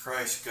Jesus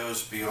Christ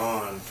goes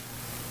beyond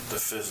the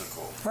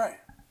physical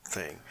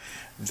thing.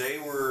 They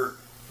were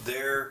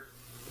their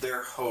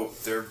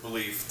hope, their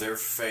belief, their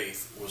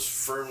faith was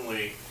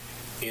firmly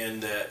in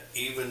that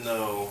even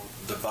though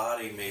the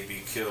body may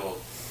be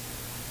killed,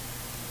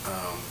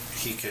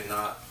 he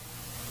cannot.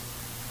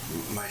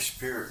 My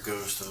spirit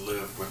goes to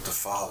live with the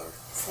Father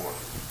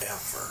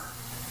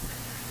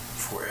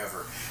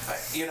forever.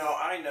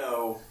 I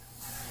know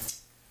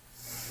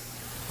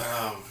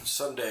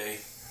someday.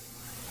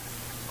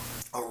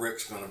 Oh,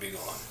 Rick's going to be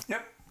gone.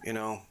 Yep.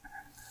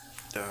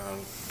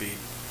 Be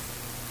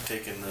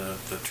taking the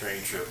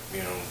train trip,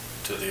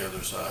 to the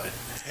other side.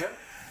 Yep.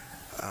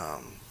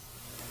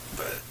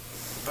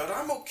 But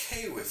I'm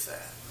okay with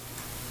that.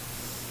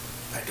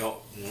 I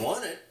don't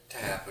want it to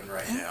happen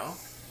right now.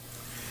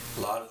 A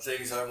lot of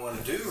things I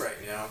want to do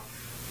right now,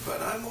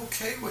 but I'm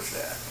okay with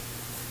that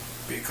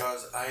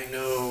because I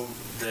know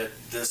that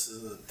this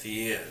isn't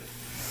the end.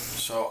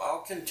 So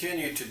I'll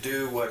continue to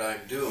do what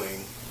I'm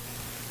doing.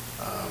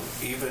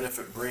 Even if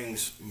it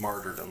brings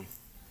martyrdom,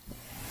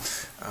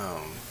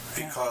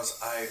 because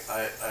I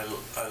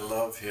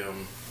love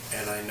him,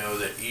 and I know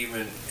that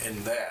even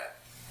in that,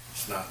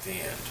 it's not the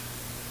end.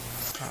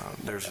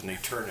 There's an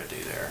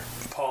eternity there.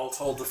 Paul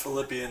told the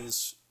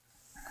Philippians,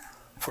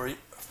 for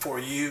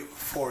you,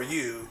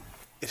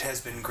 it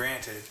has been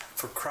granted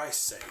for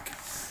Christ's sake,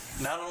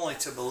 not only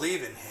to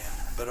believe in him,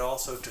 but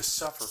also to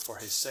suffer for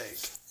his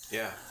sake.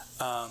 Yeah.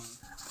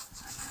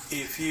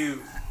 If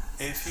you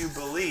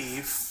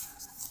believe.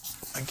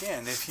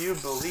 Again, if you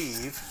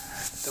believe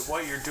that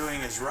what you're doing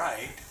is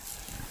right,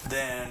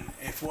 then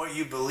if what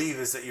you believe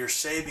is that you're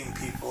saving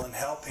people and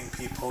helping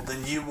people,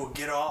 then you will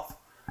get off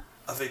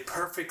of a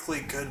perfectly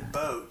good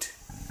boat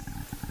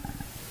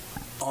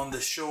on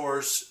the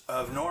shores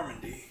of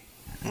Normandy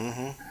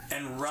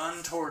and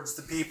run towards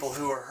the people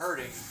who are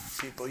hurting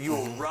people. You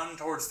will run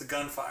towards the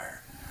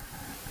gunfire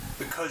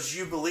because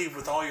you believe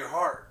with all your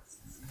heart.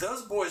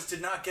 Those boys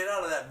did not get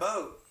out of that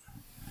boat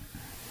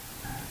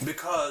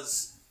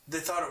because they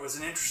thought it was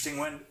an interesting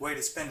way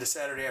to spend a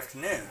Saturday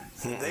afternoon.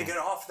 They got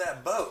off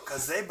that boat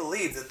because they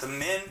believed that the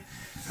men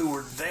who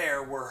were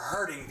there were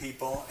hurting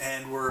people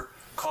and were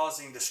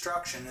causing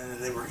destruction and that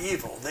they were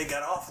evil. They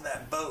got off of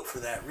that boat for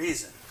that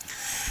reason.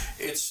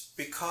 It's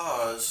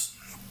because,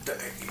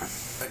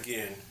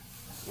 again,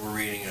 we're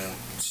reading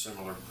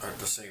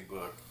the same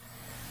book,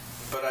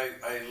 but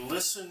I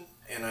listen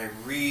and I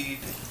read,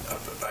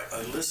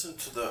 I listen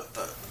to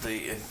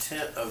the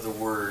intent of the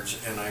words,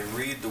 and I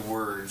read the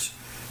words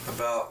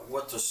about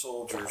what the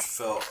soldiers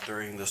felt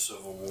during the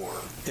Civil War.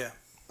 Yeah.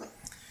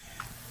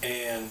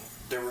 And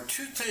there were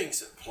two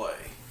things at play.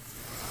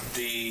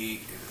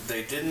 They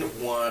didn't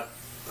want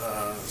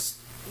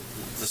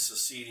the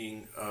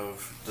seceding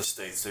of the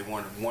states. They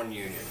wanted one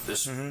union.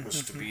 This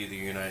was to be the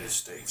United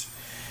States.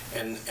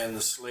 And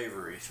the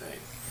slavery thing.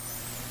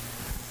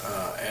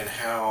 And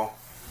how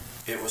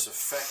it was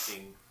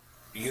affecting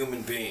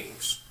human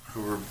beings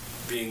who were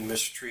being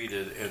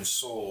mistreated and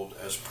sold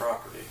as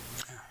property.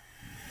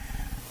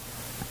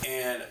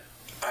 And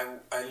I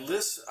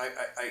listen.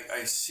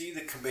 I see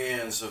the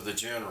commands of the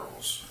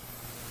generals,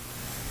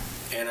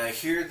 and I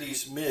hear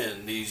these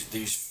men,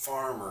 these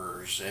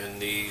farmers, and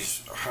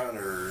these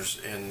hunters,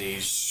 and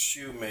these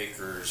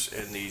shoemakers,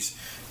 and these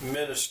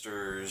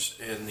ministers,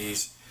 and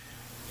these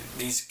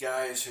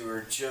guys who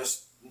are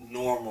just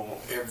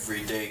normal,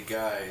 everyday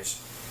guys.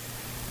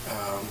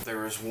 There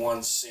was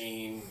one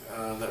scene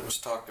that was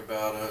talked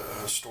about,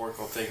 a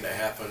historical thing that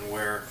happened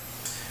where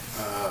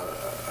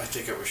I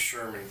think it was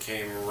Sherman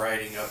came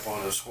riding up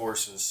on his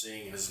horse and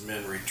seeing his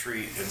men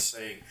retreat and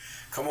saying,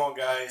 come on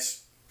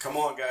guys,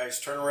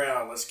 turn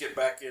around, let's get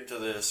back into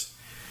this.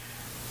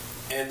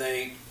 And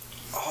they,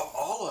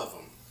 all of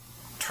them,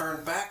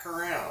 turned back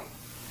around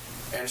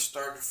and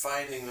started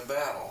fighting the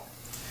battle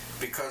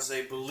because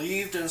they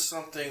believed in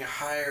something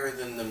higher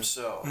than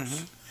themselves.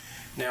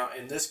 Mm-hmm. Now,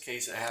 in this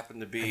case, it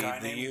happened to be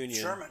the Union.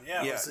 Sherman,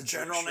 it was a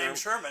general named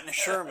Sherman.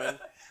 Sherman.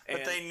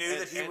 But they knew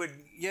that he would.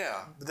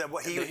 Yeah. That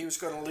he was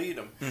going to lead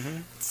them.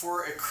 Mm-hmm.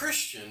 For a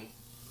Christian,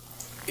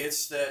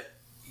 it's that,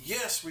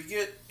 yes, we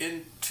get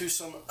into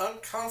some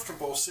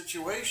uncomfortable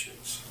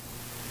situations,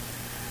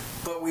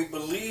 but we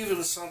believe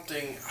in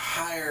something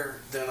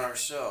higher than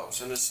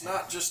ourselves. And it's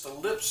not just a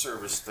lip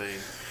service thing,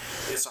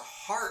 it's a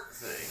heart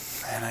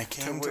thing. And I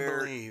came to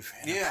believe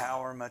in a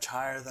power much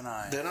higher than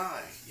I.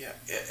 Yeah.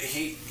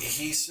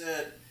 He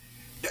said,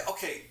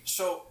 okay,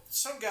 so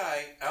some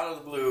guy out of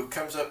the blue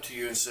comes up to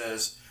you and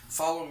says,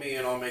 follow me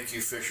and I'll make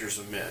you fishers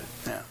of men.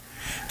 Yeah.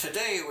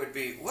 Today it would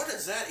be, what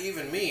does that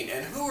even mean?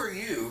 And who are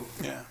you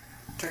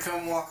to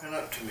come walking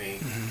up to me?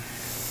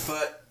 Mm-hmm.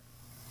 But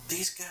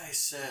these guys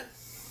said,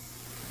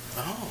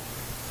 oh,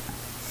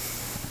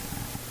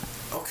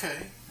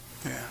 okay.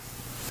 Yeah.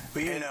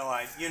 But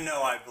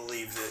I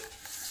believe that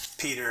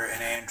Peter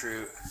and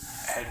Andrew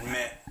had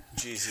met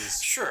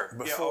Jesus. Sure.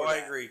 Before I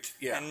agree.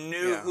 And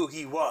knew who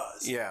he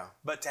was. Yeah.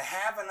 But to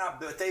have enough,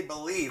 but they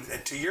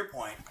believed, to your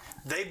point,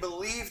 they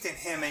believed in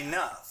him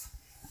enough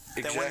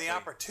that when the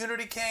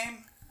opportunity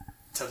came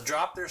to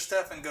drop their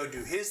stuff and go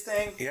do his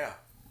thing,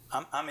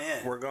 I'm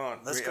in. We're gone.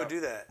 Let's go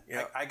do that.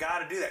 Yeah. I got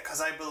to do that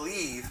because I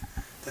believe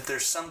that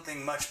there's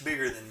something much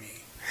bigger than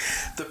me.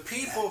 The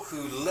people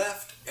who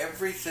left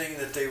everything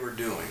that they were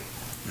doing,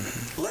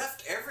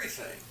 left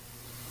everything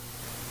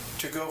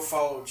to go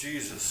follow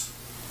Jesus.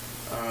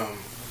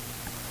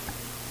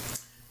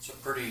 It's a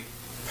pretty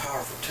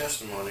powerful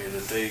testimony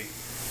that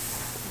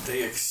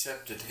they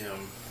accepted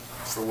him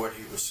for what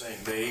he was saying.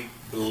 They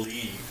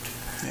believed.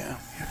 Yeah.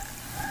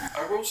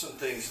 I wrote some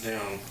things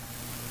down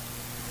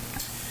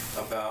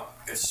about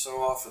it's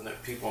so often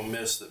that people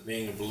miss that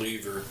being a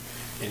believer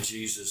in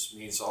Jesus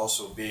means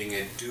also being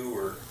a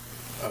doer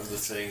of the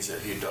things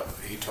that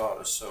he taught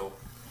us. So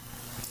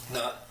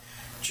not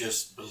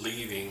just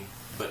believing,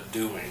 but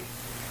doing.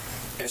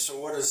 And so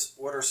what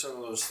are some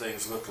of those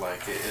things look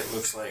like? It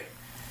looks like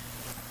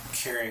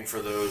caring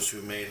for those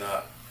who may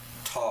not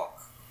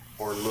talk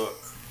or look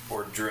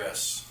or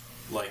dress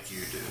like you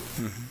do.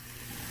 Mm-hmm.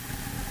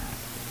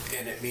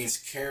 And it means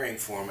caring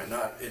for them.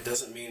 It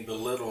doesn't mean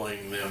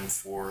belittling them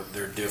for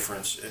their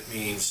difference. It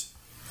means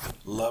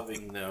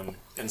loving them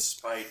in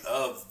spite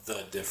of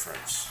the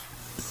difference.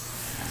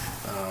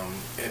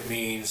 It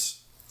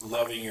means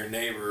loving your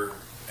neighbor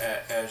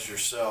as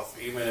yourself,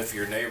 even if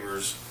your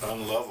neighbor's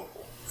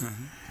unlovable.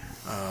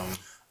 Mm-hmm.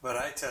 But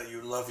I tell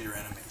you, love your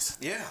enemies.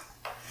 Yeah.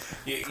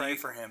 Pray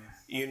for him.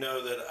 You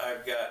know that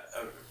I've got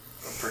a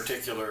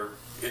particular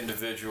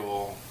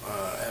individual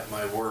at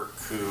my work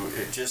who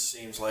it just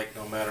seems like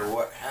no matter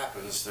what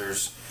happens,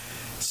 there's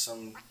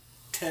some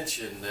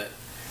tension that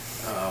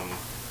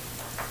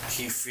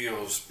he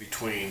feels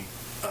between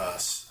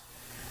us.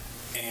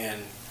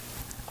 And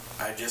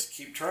I just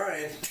keep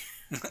trying.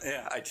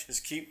 Yeah. I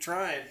just keep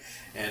trying.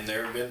 And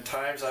there have been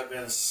times I've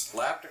been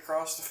slapped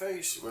across the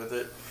face with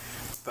it,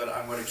 but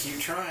I'm going to keep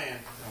trying.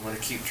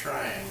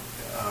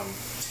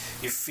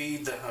 You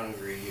feed the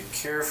hungry, you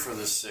care for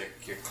the sick,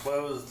 you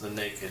clothe the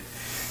naked,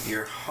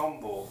 you're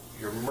humble,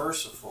 you're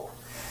merciful,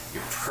 you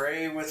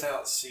pray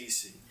without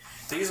ceasing.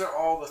 These are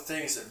all the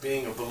things that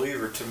being a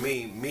believer to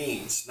me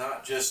means,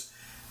 not just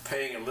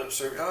paying a lip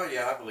service. Oh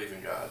yeah, I believe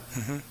in God.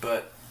 Mm-hmm.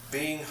 But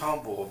being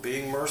humble,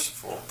 being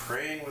merciful,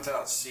 praying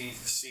without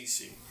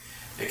ceasing,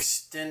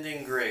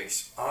 extending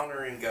grace,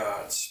 honoring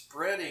God,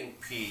 spreading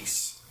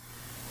peace,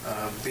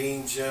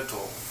 being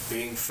gentle,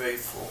 being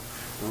faithful,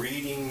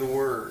 reading the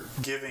Word,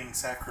 giving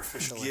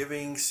sacrificially,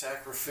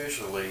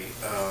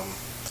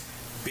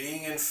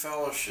 being in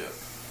fellowship.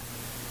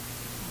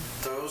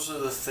 Those are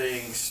the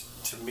things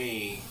to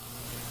me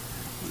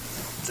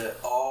that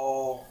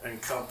all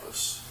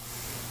encompass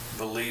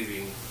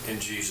believing in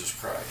Jesus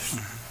Christ.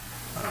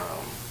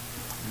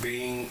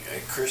 Being a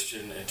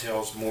Christian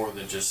entails more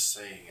than just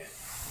saying it.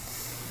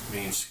 It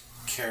means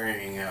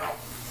carrying out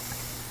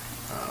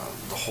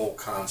the whole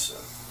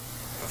concept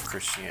of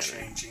Christianity.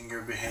 Changing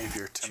your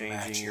behavior to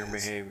match Changing your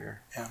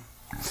behavior. Yeah.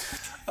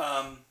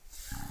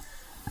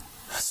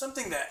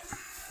 Something that...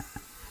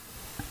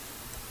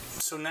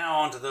 So now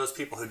on to those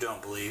people who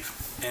don't believe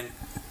and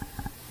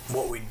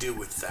what we do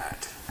with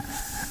that.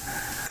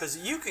 Because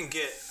you can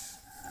get...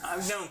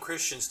 I've known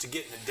Christians to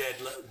get in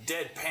a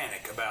dead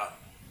panic about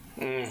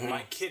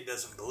my kid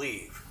doesn't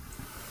believe,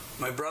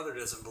 my brother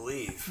doesn't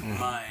believe,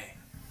 my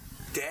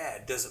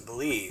dad doesn't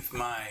believe,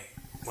 my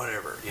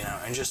whatever,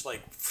 and just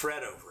like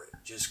fret over it,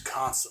 just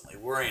constantly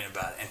worrying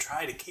about it and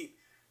try to keep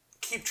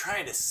keep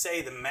trying to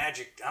say the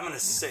magic. I'm going to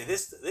say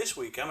this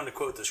week. I'm going to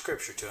quote the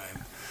scripture to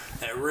him,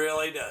 and it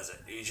really does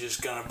it. He's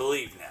just going to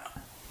believe now.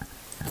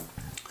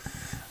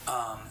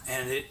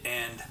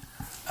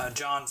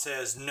 John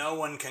says, "No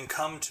one can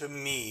come to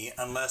me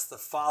unless the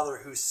Father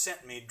who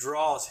sent me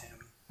draws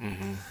him,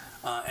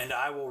 and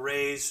I will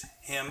raise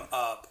him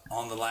up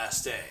on the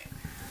last day."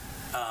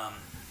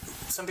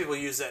 Some people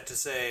use that to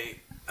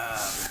say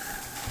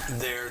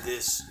there's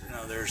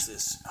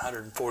this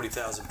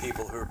 140,000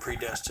 people who are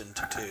predestined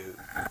to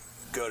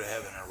go to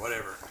heaven or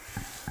whatever.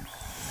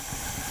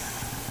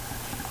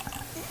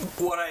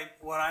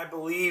 What I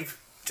believe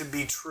to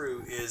be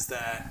true is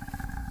that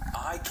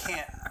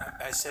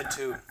I said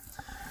to,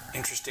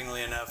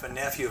 interestingly enough, a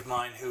nephew of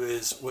mine who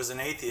was an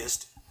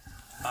atheist,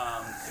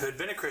 who had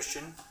been a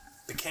Christian,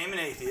 became an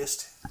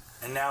atheist,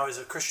 and now is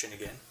a Christian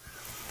again.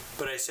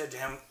 But I said to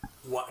him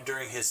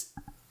during his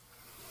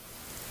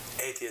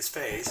atheist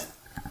phase,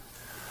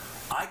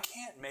 I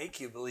can't make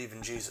you believe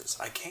in Jesus.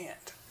 I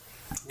can't.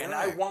 And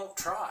I won't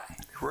try.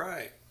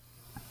 Right.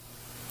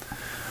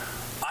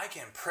 I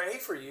can pray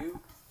for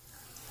you.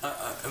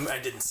 I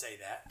didn't say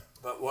that.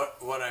 But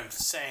what I'm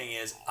saying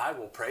is, I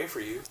will pray for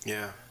you.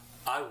 Yeah.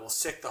 I will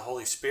sick the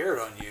Holy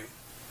Spirit on you.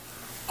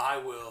 I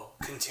will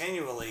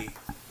continually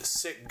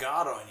sick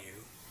God on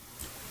you.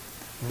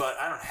 But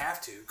I don't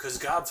have to, because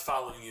God's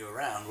following you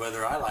around,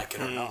 whether I like it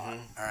or not. All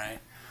right?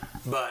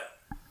 But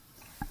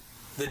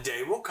the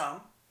day will come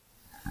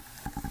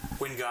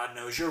when God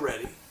knows you're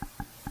ready,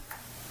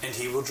 and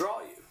He will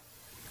draw you.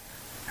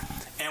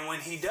 And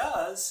when He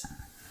does,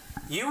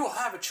 you will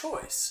have a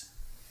choice.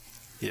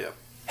 Yep.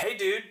 Hey,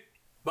 dude,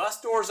 bus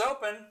door's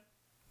open.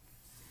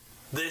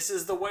 This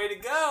is the way to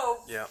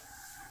go. Yep.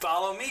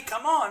 Follow me.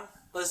 Come on.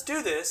 Let's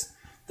do this.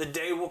 The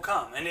day will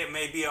come, and it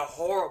may be a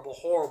horrible,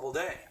 horrible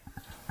day.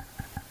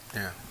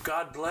 Yeah.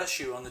 God bless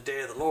you on the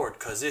day of the Lord,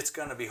 because it's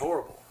going to be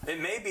horrible. It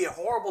may be a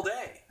horrible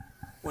day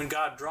when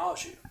God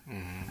draws you.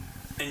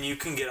 And you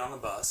can get on the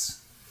bus,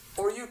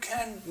 or you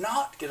can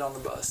not get on the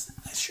bus.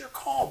 That's your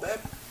call, babe.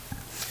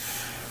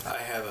 I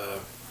have a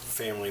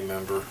family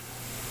member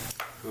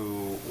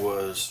who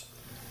was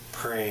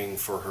praying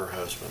for her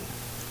husband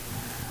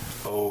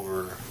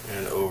over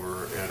and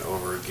over and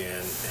over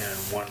again, and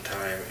one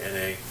time in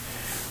a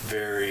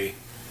very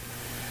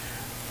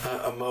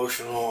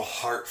emotional,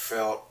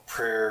 heartfelt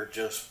prayer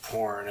just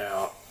pouring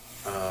out,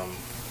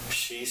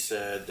 she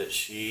said that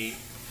she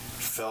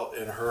felt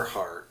in her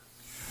heart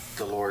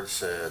the Lord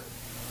said,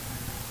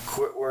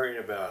 "Quit worrying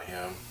about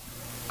him,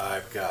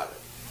 I've got it."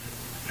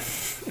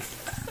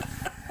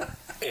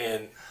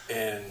 and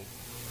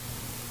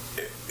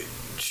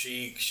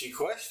she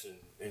questioned,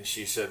 and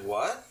she said,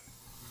 "What?"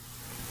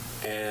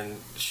 And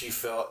she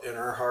felt in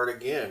her heart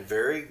again,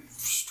 very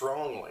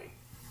strongly,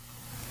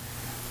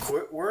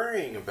 "Quit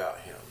worrying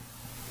about him,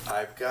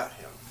 I've got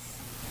him."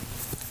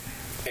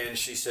 And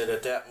she said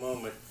at that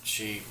moment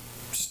she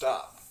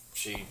stopped.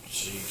 She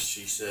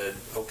said,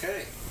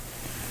 "Okay."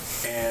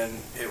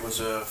 And it was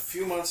a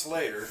few months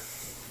later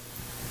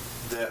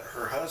that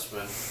her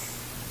husband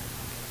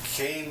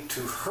came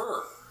to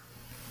her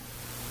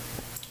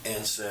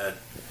and said,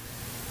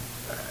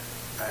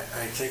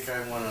 I think I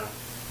want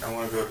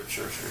to go to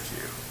church with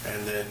you,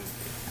 and then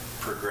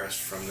progressed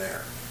from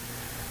there.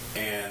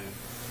 And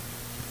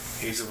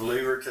he's a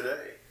believer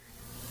today,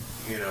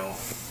 you know.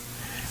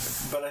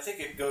 But I think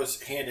it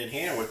goes hand in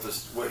hand with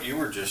this, what you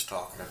were just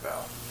talking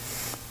about.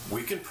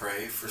 We can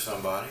pray for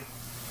somebody,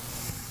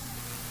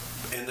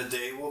 and the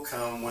day will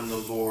come when the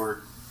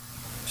Lord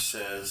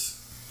says,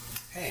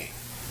 "Hey,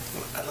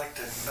 I'd like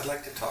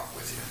to talk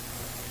with you.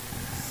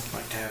 I'd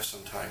like to have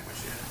some time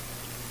with you."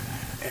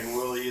 And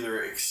we'll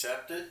either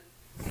accept it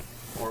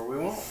or we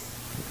won't.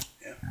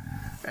 Yeah.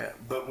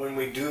 But when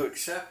we do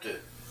accept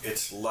it,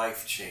 it's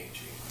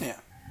life-changing. Yeah.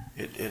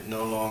 It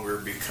no longer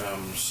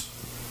becomes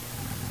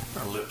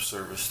a lip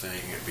service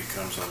thing. It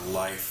becomes a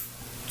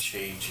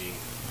life-changing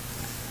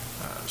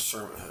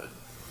servanthood.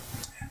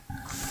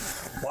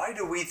 Why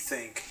do we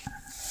think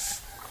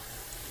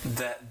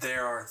that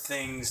there are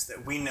things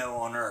that we know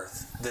on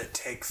earth that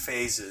take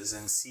phases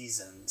and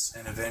seasons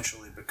and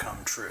eventually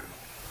become true?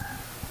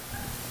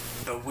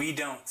 But we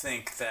don't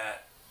think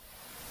that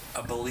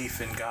a belief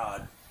in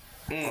God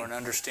or an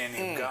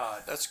understanding of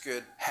God That's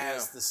good.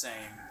 has the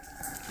same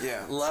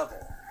Yeah.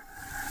 level.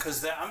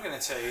 Because I'm going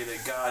to tell you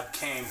that God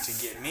came to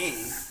get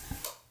me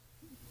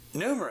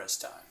numerous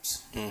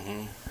times.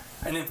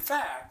 And in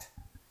fact,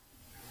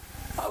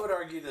 I would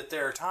argue that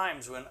there are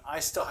times when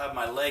I still have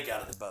my leg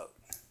out of the boat.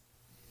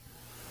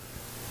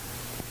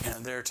 You know,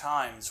 there are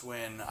times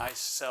when I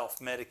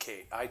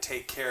self-medicate. I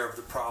take care of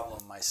the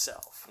problem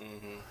myself.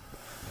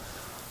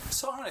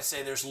 So I'm going to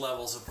say there's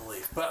levels of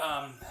belief. But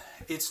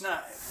it's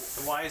not...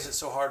 Why is it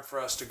so hard for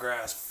us to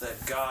grasp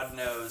that God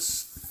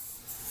knows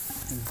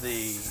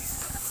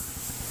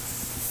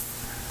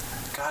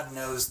God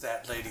knows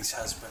that lady's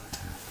husband.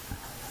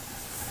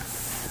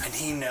 And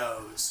He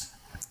knows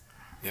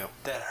Yep.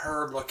 that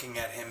her looking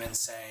at him and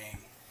saying,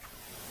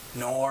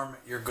 Norm,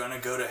 you're going to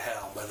go to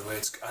hell. By the way,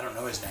 I don't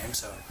know his name,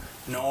 so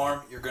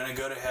Norm, you're going to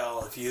go to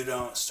hell if you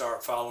don't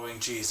start following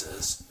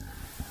Jesus.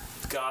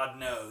 God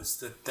knows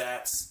that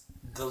that's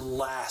the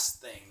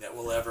last thing that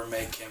will ever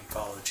make him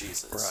follow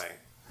Jesus. Right.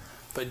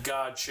 But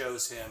God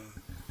shows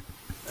him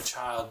a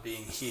child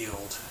being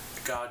healed.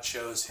 God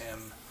shows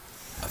him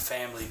a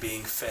family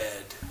being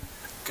fed.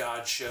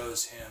 God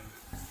shows him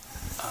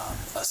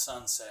a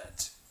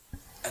sunset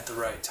at the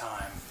right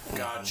time.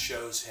 God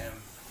shows him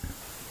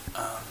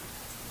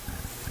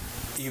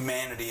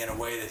humanity in a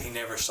way that he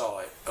never saw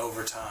it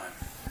over time.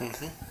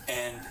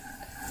 And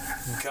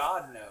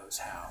God knows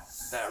how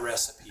that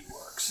recipe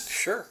works.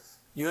 Sure.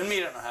 You and me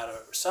don't know how to.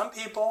 Some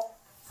people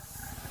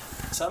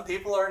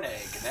are an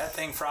egg, and that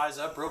thing fries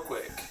up real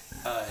quick.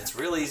 It's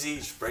real easy.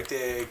 Just break the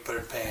egg, put it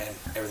in a pan,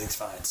 everything's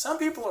fine. Some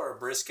people are a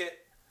brisket,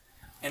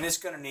 and it's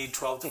going to need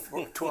 12 to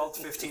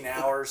 15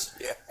 hours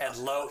at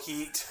low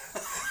heat.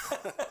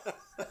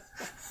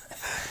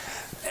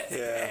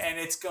 And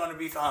it's going to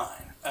be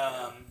fine.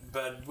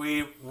 But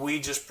we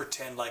just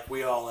pretend like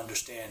we all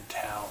understand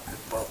how,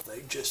 well, if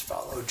they just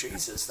follow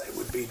Jesus, they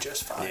would be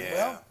just fine.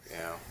 Yeah.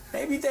 Well,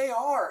 maybe they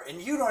are,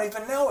 and you don't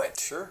even know it.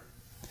 Sure.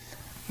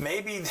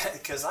 Maybe,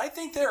 because I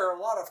think there are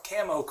a lot of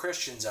camo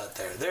Christians out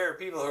there. There are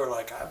people who are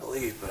like, I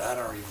believe, but I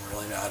don't even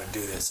really know how to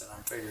do this, and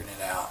I'm figuring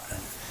it out. And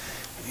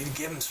you need to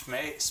give them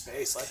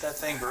space. Let that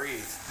thing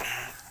breathe.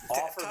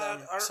 Offer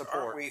them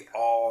support. Aren't we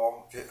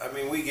all? I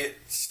mean, we get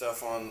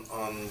stuff on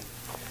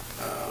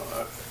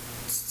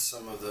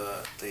some of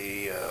the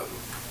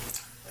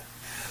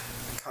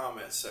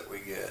comments that we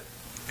get,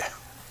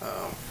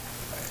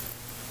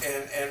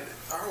 and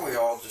aren't we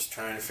all just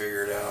trying to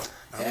figure it out?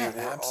 I mean,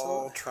 we're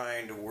all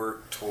trying to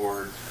work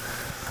toward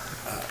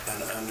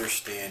an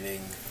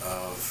understanding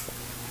of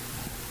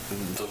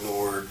the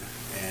Lord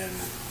and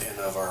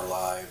of our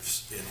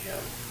lives in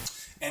Him.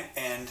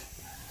 And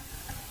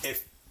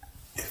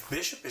if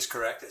Bishop is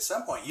correct, at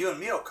some point you and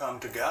me will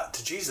come to God,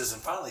 to Jesus,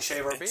 and finally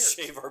shave our beards.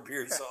 Shave our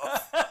beards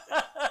off.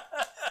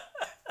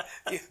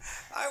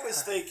 I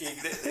was thinking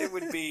that it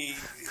would be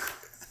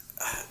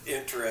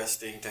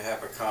interesting to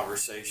have a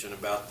conversation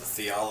about the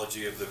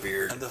theology of the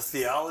beard. And the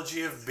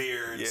theology of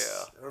beards.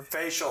 Yeah. Or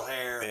facial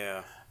hair.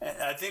 Yeah.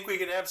 And I think we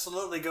could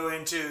absolutely go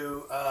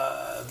into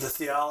the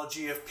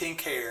theology of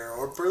pink hair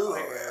or blue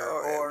hair,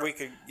 or we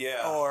could,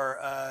 or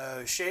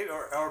shave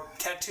or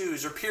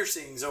tattoos or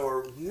piercings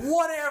or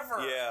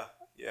whatever.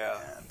 Yeah.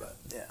 But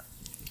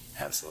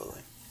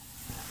absolutely.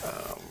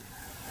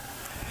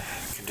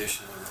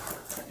 Conditioning.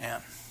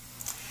 Yeah.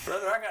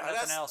 Brother, I got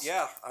nothing else.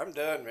 Yeah, I'm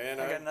done, man.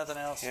 I got nothing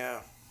else.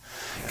 Yeah.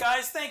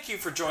 Guys, thank you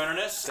for joining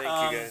us.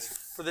 Thank you, guys.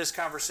 For this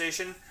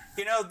conversation.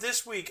 You know,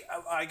 this week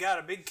I got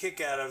a big kick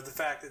out of the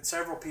fact that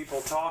several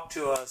people talked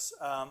to us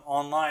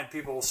online.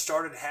 People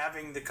started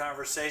having the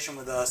conversation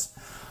with us.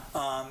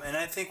 And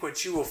I think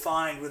what you will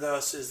find with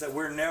us is that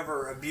we're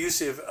never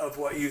abusive of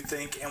what you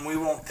think, and we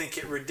won't think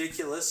it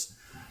ridiculous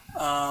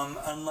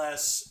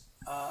unless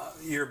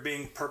you're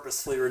being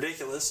purposefully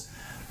ridiculous,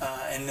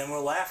 and then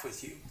we'll laugh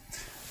with you.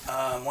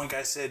 One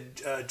guy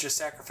said, just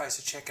sacrifice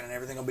a chicken and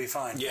everything will be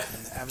fine. Yeah.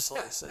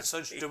 Absolutely.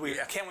 So do we?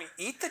 Yeah. Can we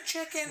eat the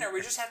chicken, or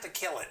we just have to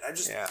kill it?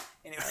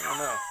 Anyway, I don't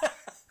know.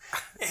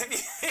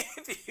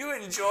 If you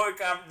enjoy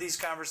these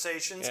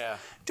conversations,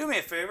 do me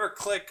a favor,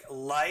 click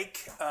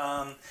like.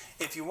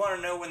 If you want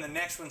to know when the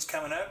next one's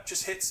coming up,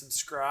 just hit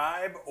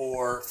subscribe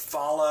or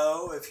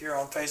follow if you're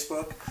on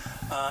Facebook,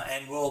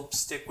 and we'll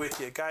stick with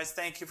you. Guys,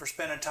 thank you for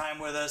spending time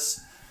with us.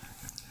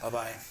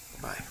 Bye-bye.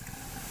 Bye.